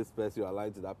aligned to this person, you are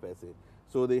aligned to that person.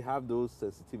 So they have those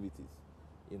sensitivities,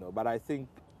 But I think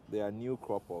there are new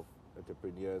crop of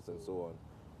entrepreneurs and so on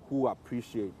who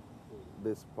appreciate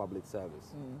this public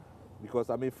service.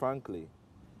 Because, frankly,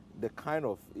 the kind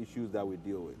of issues that we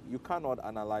deal with, you cannot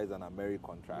analyze an American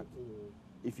contract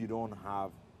if you don't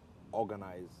have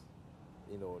organized,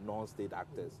 non-state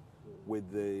actors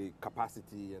with the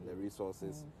capacity and the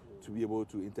resources to be able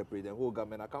to interpret and hold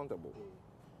government accountable.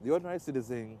 The ordinary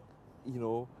citizen,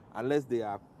 unless they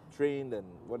are trained and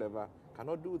whatever,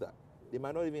 cannot do that. They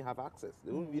might not even have access.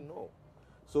 They won't even know.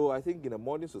 So I think in a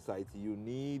modern society, you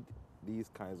need these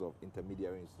kinds of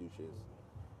intermediary institutions,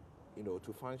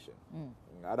 to function.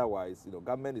 Otherwise,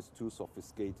 government is too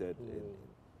sophisticated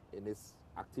in its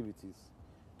activities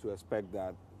to expect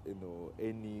that,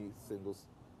 any single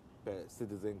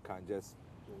citizen can just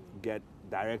get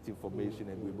direct information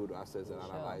and be able to access and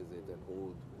analyze it and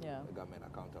hold the government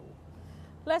accountable.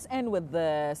 Let's end with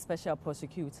the Special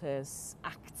Prosecutors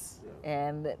Act.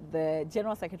 And the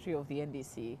General Secretary of the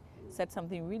NDC said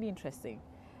something really interesting,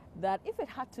 that if it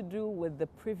had to do with the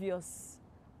previous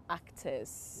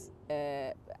actors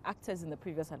in the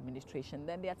previous administration,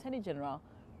 then the Attorney General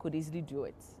could easily do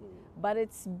it. But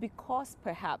it's because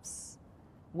perhaps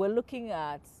we're looking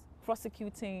at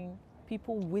prosecuting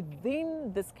people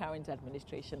within this current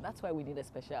administration. That's why we need a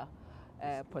special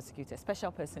prosecutor, a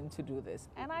special person to do this.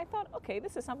 And I thought, okay,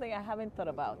 this is something I haven't thought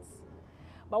about.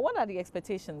 But what are the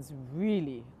expectations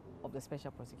really of the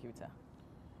special prosecutor?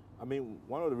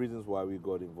 One of the reasons why we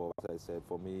got involved, as I said,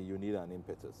 for me, you need an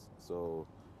impetus. So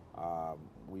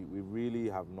we really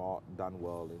have not done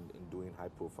well in doing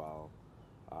high-profile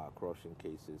corruption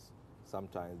cases.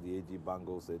 Sometimes the AG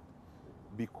bungles it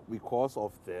because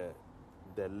of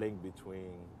the link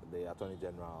between the Attorney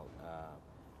General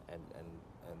and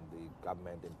the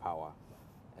government in power,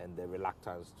 and the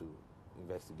reluctance to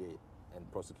investigate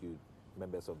and prosecute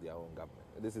members of their own government.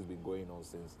 This has been going on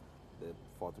since the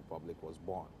Fourth Republic was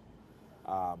born.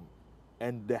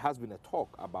 And there has been a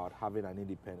talk about having an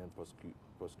independent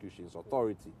prosecutions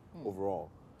authority overall.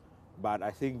 But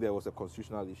I think there was a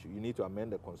constitutional issue. You need to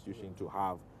amend the Constitution to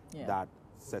have that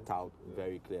set out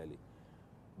very clearly.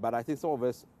 But I think some of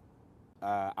us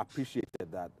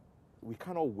appreciated that we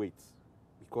cannot wait,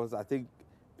 because I think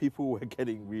people were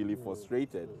getting really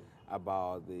frustrated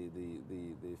about the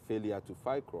failure to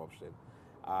fight corruption,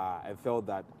 and felt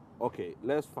that, okay,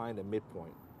 let's find a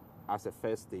midpoint as a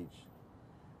first stage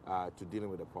to dealing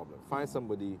with the problem. Find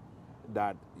somebody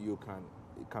that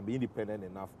can be independent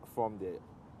enough from the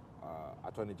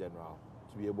Attorney General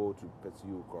to be able to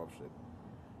pursue corruption.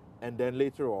 And then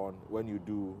later on, when you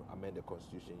do amend the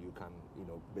Constitution, you can,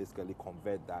 basically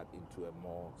convert that into a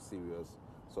more serious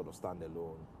sort of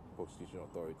standalone prosecution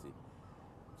authority.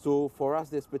 So for us,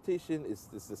 the expectation is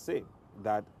the same,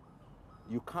 that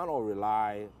you cannot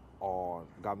rely on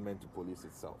government to police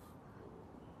itself.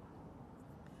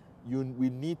 We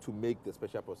need to make the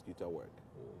special prosecutor work.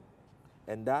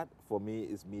 And that, for me,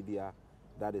 is media,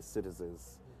 that is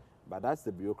citizens, but that's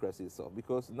the bureaucracy itself.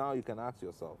 Because now you can ask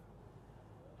yourself,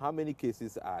 how many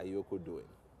cases are IOCO doing?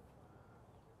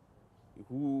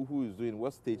 Who is doing?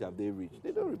 What stage have they reached?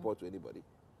 They don't report to anybody.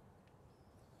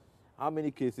 How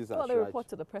many cases are? Well, they report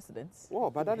to the president.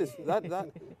 Well, but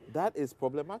that is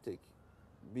problematic,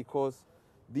 because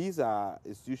these are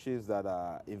institutions that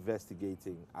are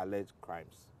investigating alleged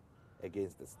crimes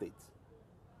against the state.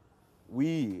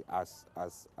 We, as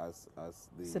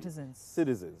the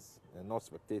citizens and not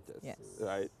spectators,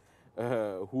 right,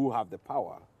 who have the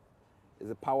power, is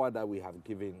a power that we have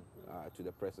given to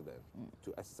the president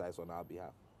to exercise on our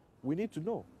behalf. We need to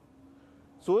know,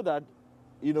 so that,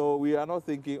 we are not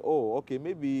thinking, oh, okay,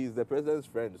 maybe he's the president's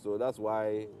friend, so that's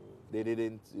why they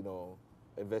didn't,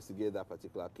 investigate that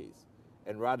particular case,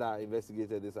 and rather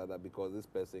investigated this other because this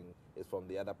person is from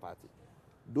the other party.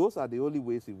 Those are the only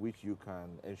ways in which you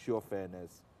can ensure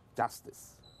fairness,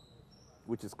 justice,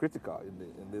 which is critical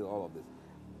in all of this.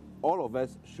 All of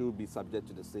us should be subject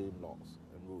to the same laws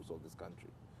and rules of this country.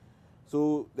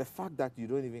 So the fact that you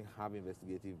don't even have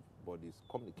investigative bodies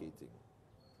communicating,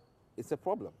 it's a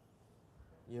problem.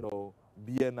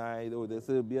 BNI, they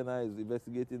say BNI is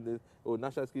investigating this, or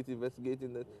National Security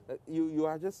investigating this. You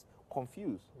are just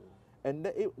confused. And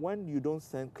when you don't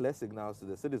send clear signals to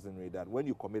the citizenry that when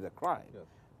you commit a crime,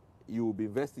 you will be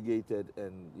investigated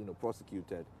and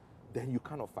prosecuted, then you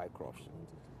cannot fight corruption.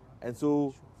 And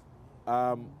so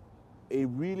it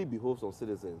really behoves on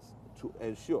citizens to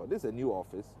ensure, this is a new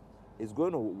office, it's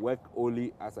going to work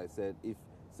only, as I said, if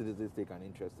citizens take an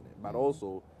interest in it, but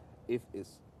also if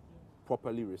it's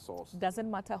properly resourced. Doesn't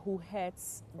matter who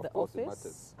heads the office? It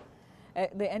matters.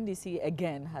 The NDC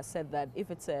again has said that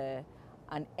if it's an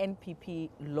NPP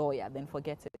lawyer, then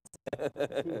forget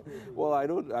it. Well, I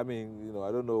don't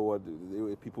know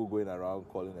what people going around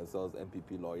calling themselves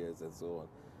NPP lawyers and so on.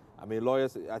 I mean,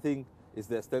 lawyers, I think it's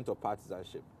the extent of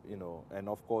partisanship, and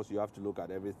of course you have to look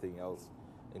at everything else,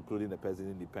 including the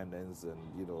person's independence and,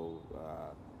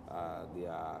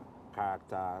 their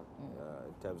character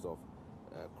in terms of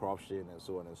corruption and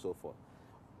so on and so forth.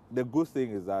 The good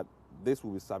thing is that this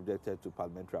will be subjected to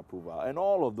parliamentary approval. And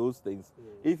all of those things,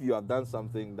 if you have done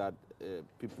something that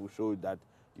people show that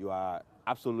you are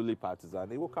absolutely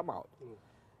partisan, it will come out.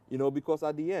 Because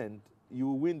at the end, you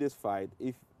win this fight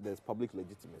if there's public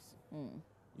legitimacy.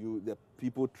 The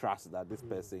people trust that this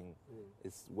person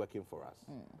is working for us,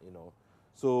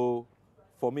 So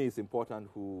for me, it's important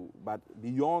but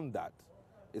beyond that,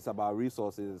 it's about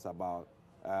resources, it's about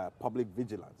public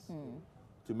vigilance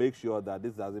to make sure that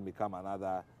this doesn't become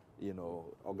another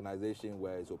organization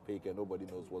where it's opaque and nobody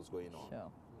knows what's going on.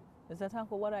 Sure. Mr.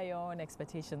 Tanko, what are your own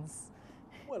expectations?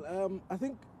 Well, I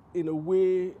think in a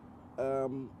way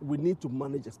we need to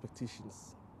manage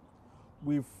expectations.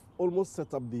 We've almost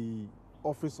set up the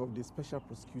office of the special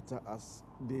prosecutor as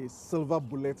the silver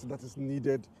bullet that is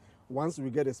needed. Once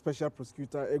we get a special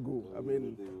prosecutor,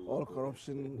 all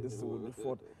corruption, this will be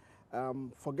fought.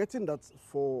 Forgetting that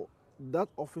for that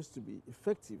office to be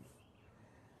effective,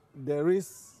 there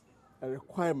is a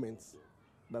requirement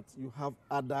that you have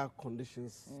other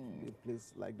conditions in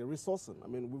place, like the resourcing.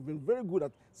 We've been very good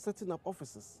at setting up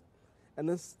offices and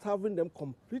then starving them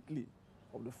completely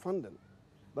of the funding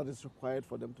that is required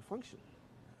for them to function.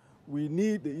 We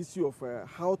need the issue of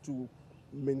how to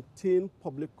maintain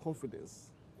public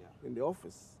confidence in the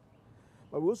office.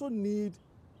 But we also need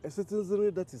a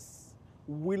citizenry that is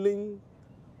willing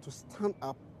to stand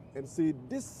up and say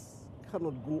this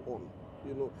cannot go on.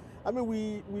 You know, I mean,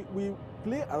 we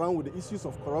play around with the issues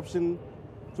of corruption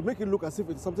to make it look as if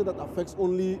it's something that affects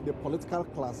only the political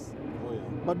class. Oh, yeah.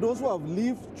 But those who have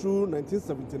lived through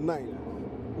 1979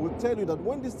 will tell you that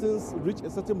when these things reach a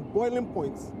certain boiling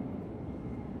point,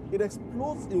 it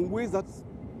explodes in ways that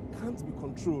can't be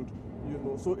controlled. You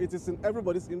know, so it is in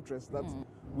everybody's interest that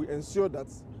we ensure that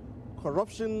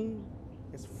corruption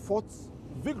is fought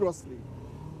vigorously,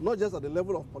 not just at the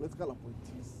level of political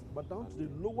appointees, but down to the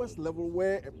lowest level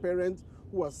where a parent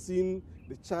who has seen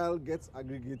the child gets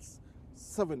aggregates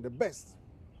 7, the best,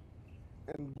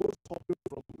 and goes hopping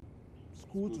from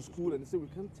school to school and they say, we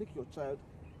can't take your child,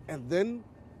 and then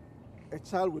a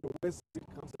child with a West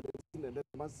comes and then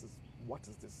the man says, what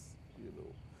is this? You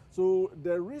know. So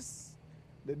there is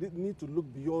they need to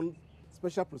look beyond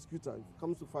special prosecutor. It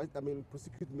comes to fight,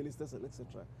 prosecute ministers and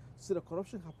etc. So the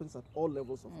corruption happens at all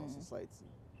levels of our society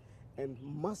and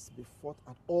must be fought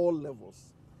at all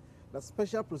levels. The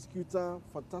special prosecutor,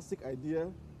 fantastic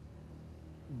idea,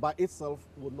 by itself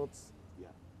will not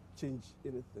change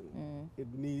anything. It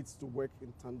needs to work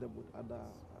in tandem with other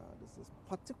diseases,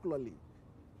 particularly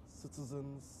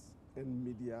citizens and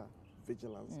media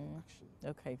vigilance and action.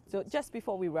 Okay, so just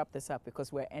before we wrap this up,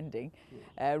 because we're ending,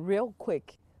 real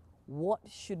quick, what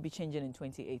should be changing in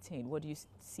 2018? What do you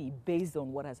see based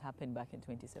on what has happened back in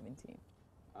 2017?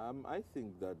 I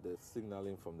think that the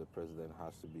signaling from the president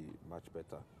has to be much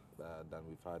better than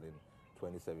we've had in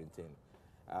 2017.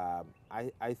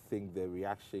 I think the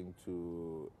reaction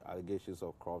to allegations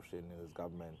of corruption in his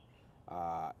government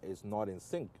is not in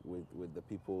sync with the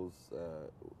people's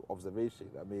observation.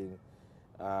 I mean,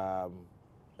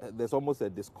 there's almost a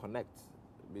disconnect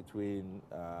between,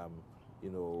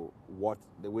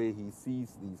 the way he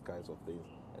sees these kinds of things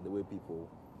and the way people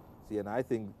see. And I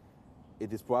think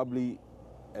it is probably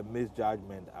a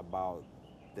misjudgment about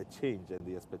the change and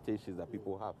the expectations that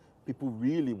people have. People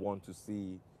really want to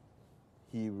see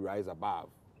he rise above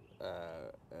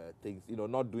things,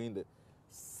 not doing the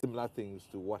similar things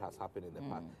to what has happened in the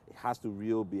past. It has to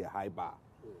really be a high bar.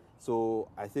 So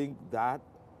I think that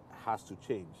has to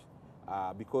change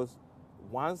because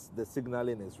once the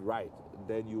signaling is right,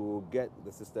 then you will get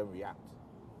the system react.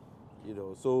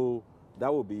 So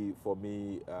that will be for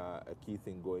me a key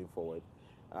thing going forward.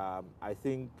 I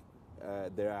think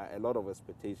there are a lot of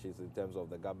expectations in terms of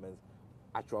the government's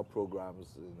actual programs,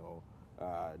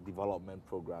 development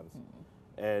programs,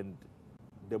 and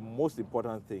the most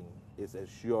important thing is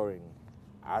ensuring,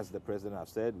 as the president has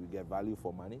said, we get value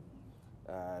for money,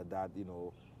 that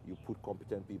you put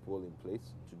competent people in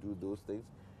place to do those things,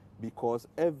 because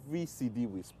every CD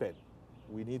we spend,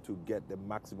 we need to get the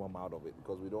maximum out of it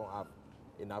because we don't have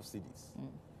enough CDs.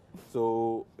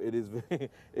 So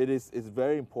it's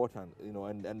very important,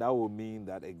 and that will mean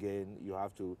that again you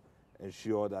have to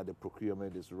ensure that the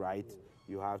procurement is right.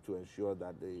 You have to ensure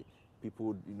that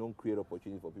you don't create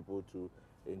opportunity for people to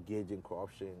engage in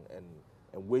corruption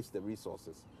and waste the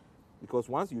resources, because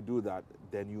once you do that,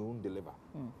 then you won't deliver.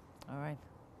 All right.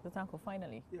 Tanko,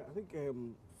 finally. Yeah, I think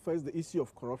first the issue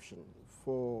of corruption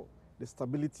for the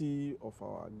stability of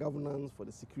our governance, for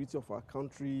the security of our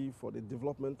country, for the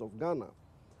development of Ghana,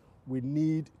 we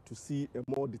need to see a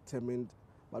more determined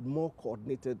but more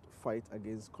coordinated fight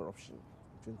against corruption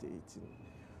in 2018.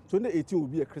 2018 will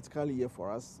be a critical year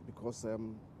for us because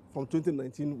from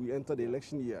 2019 we enter the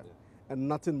election year and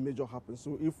nothing major happens.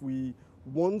 So if we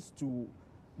want to,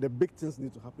 the big things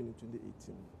need to happen in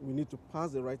 2018. We need to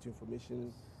pass the right to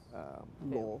information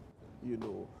law.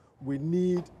 We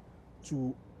need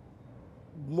to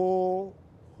more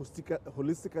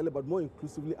holistically but more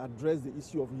inclusively address the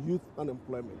issue of youth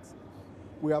unemployment.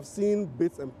 We have seen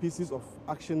bits and pieces of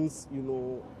actions,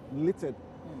 littered,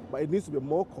 but it needs to be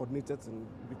more coordinated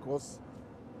because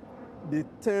the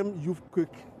term youth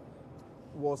quick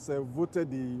was voted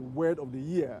the word of the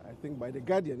year, I think, by The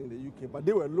Guardian in the UK, but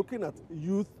they were looking at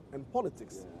youth and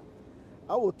politics.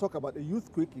 I will talk about a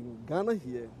youth quick in Ghana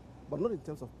here, but not in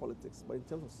terms of politics, but in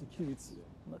terms of security.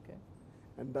 Okay.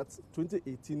 And that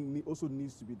 2018 also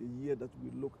needs to be the year that we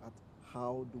look at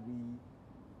how do we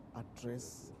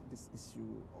address this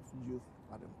issue of youth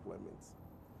unemployment.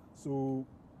 So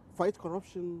fight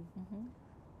corruption,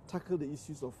 tackle the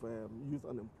issues of youth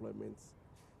unemployment,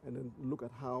 and then look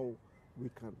at how we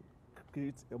can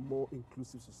create a more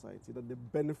inclusive society, that the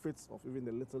benefits of even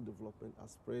the little development are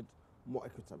spread more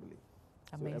equitably.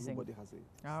 Amazing. So everybody has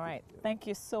a All right. Yeah. Thank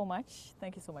you so much.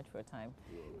 Thank you so much for your time.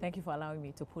 Thank you for allowing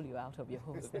me to pull you out of your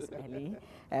homes this early,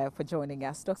 for joining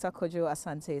us. Dr. Kojo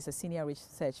Asante is a Senior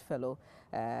Research Fellow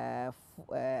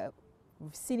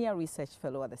Senior Research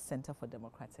Fellow at the Center for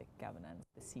Democratic Governance,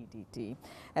 the CDD.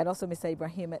 And also Mr.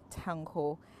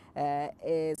 Ibrahim-Tanko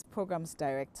is Programs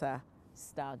Director,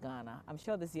 Star Ghana. I'm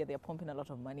sure this year they're pumping a lot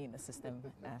of money in the system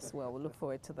as well. We'll look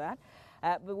forward to that.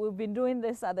 But we've been doing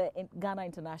this at the Ghana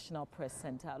International Press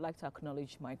Center. I'd like to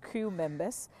acknowledge my crew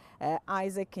members.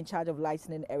 Isaac in charge of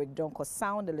lighting, Eric Donko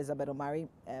sound, Elizabeth Omari,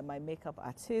 my makeup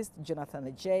artist,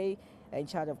 Jonathan Ajay in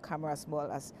charge of camera, as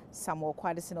well as Samuel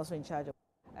Quadison also in charge of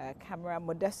camera,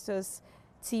 Modestus,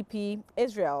 TP,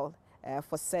 Israel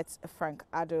for set, Frank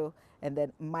Addo, and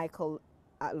then Michael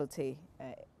Alote,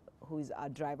 who is our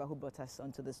driver who brought us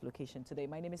onto this location today.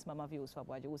 My name is Mama V.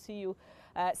 Uswabwaji. We'll see you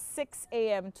 6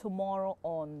 a.m. tomorrow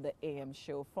on the AM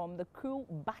show. From the crew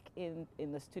back in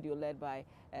the studio led by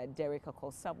Derek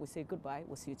Akol-Sam, we say goodbye.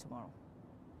 We'll see you tomorrow.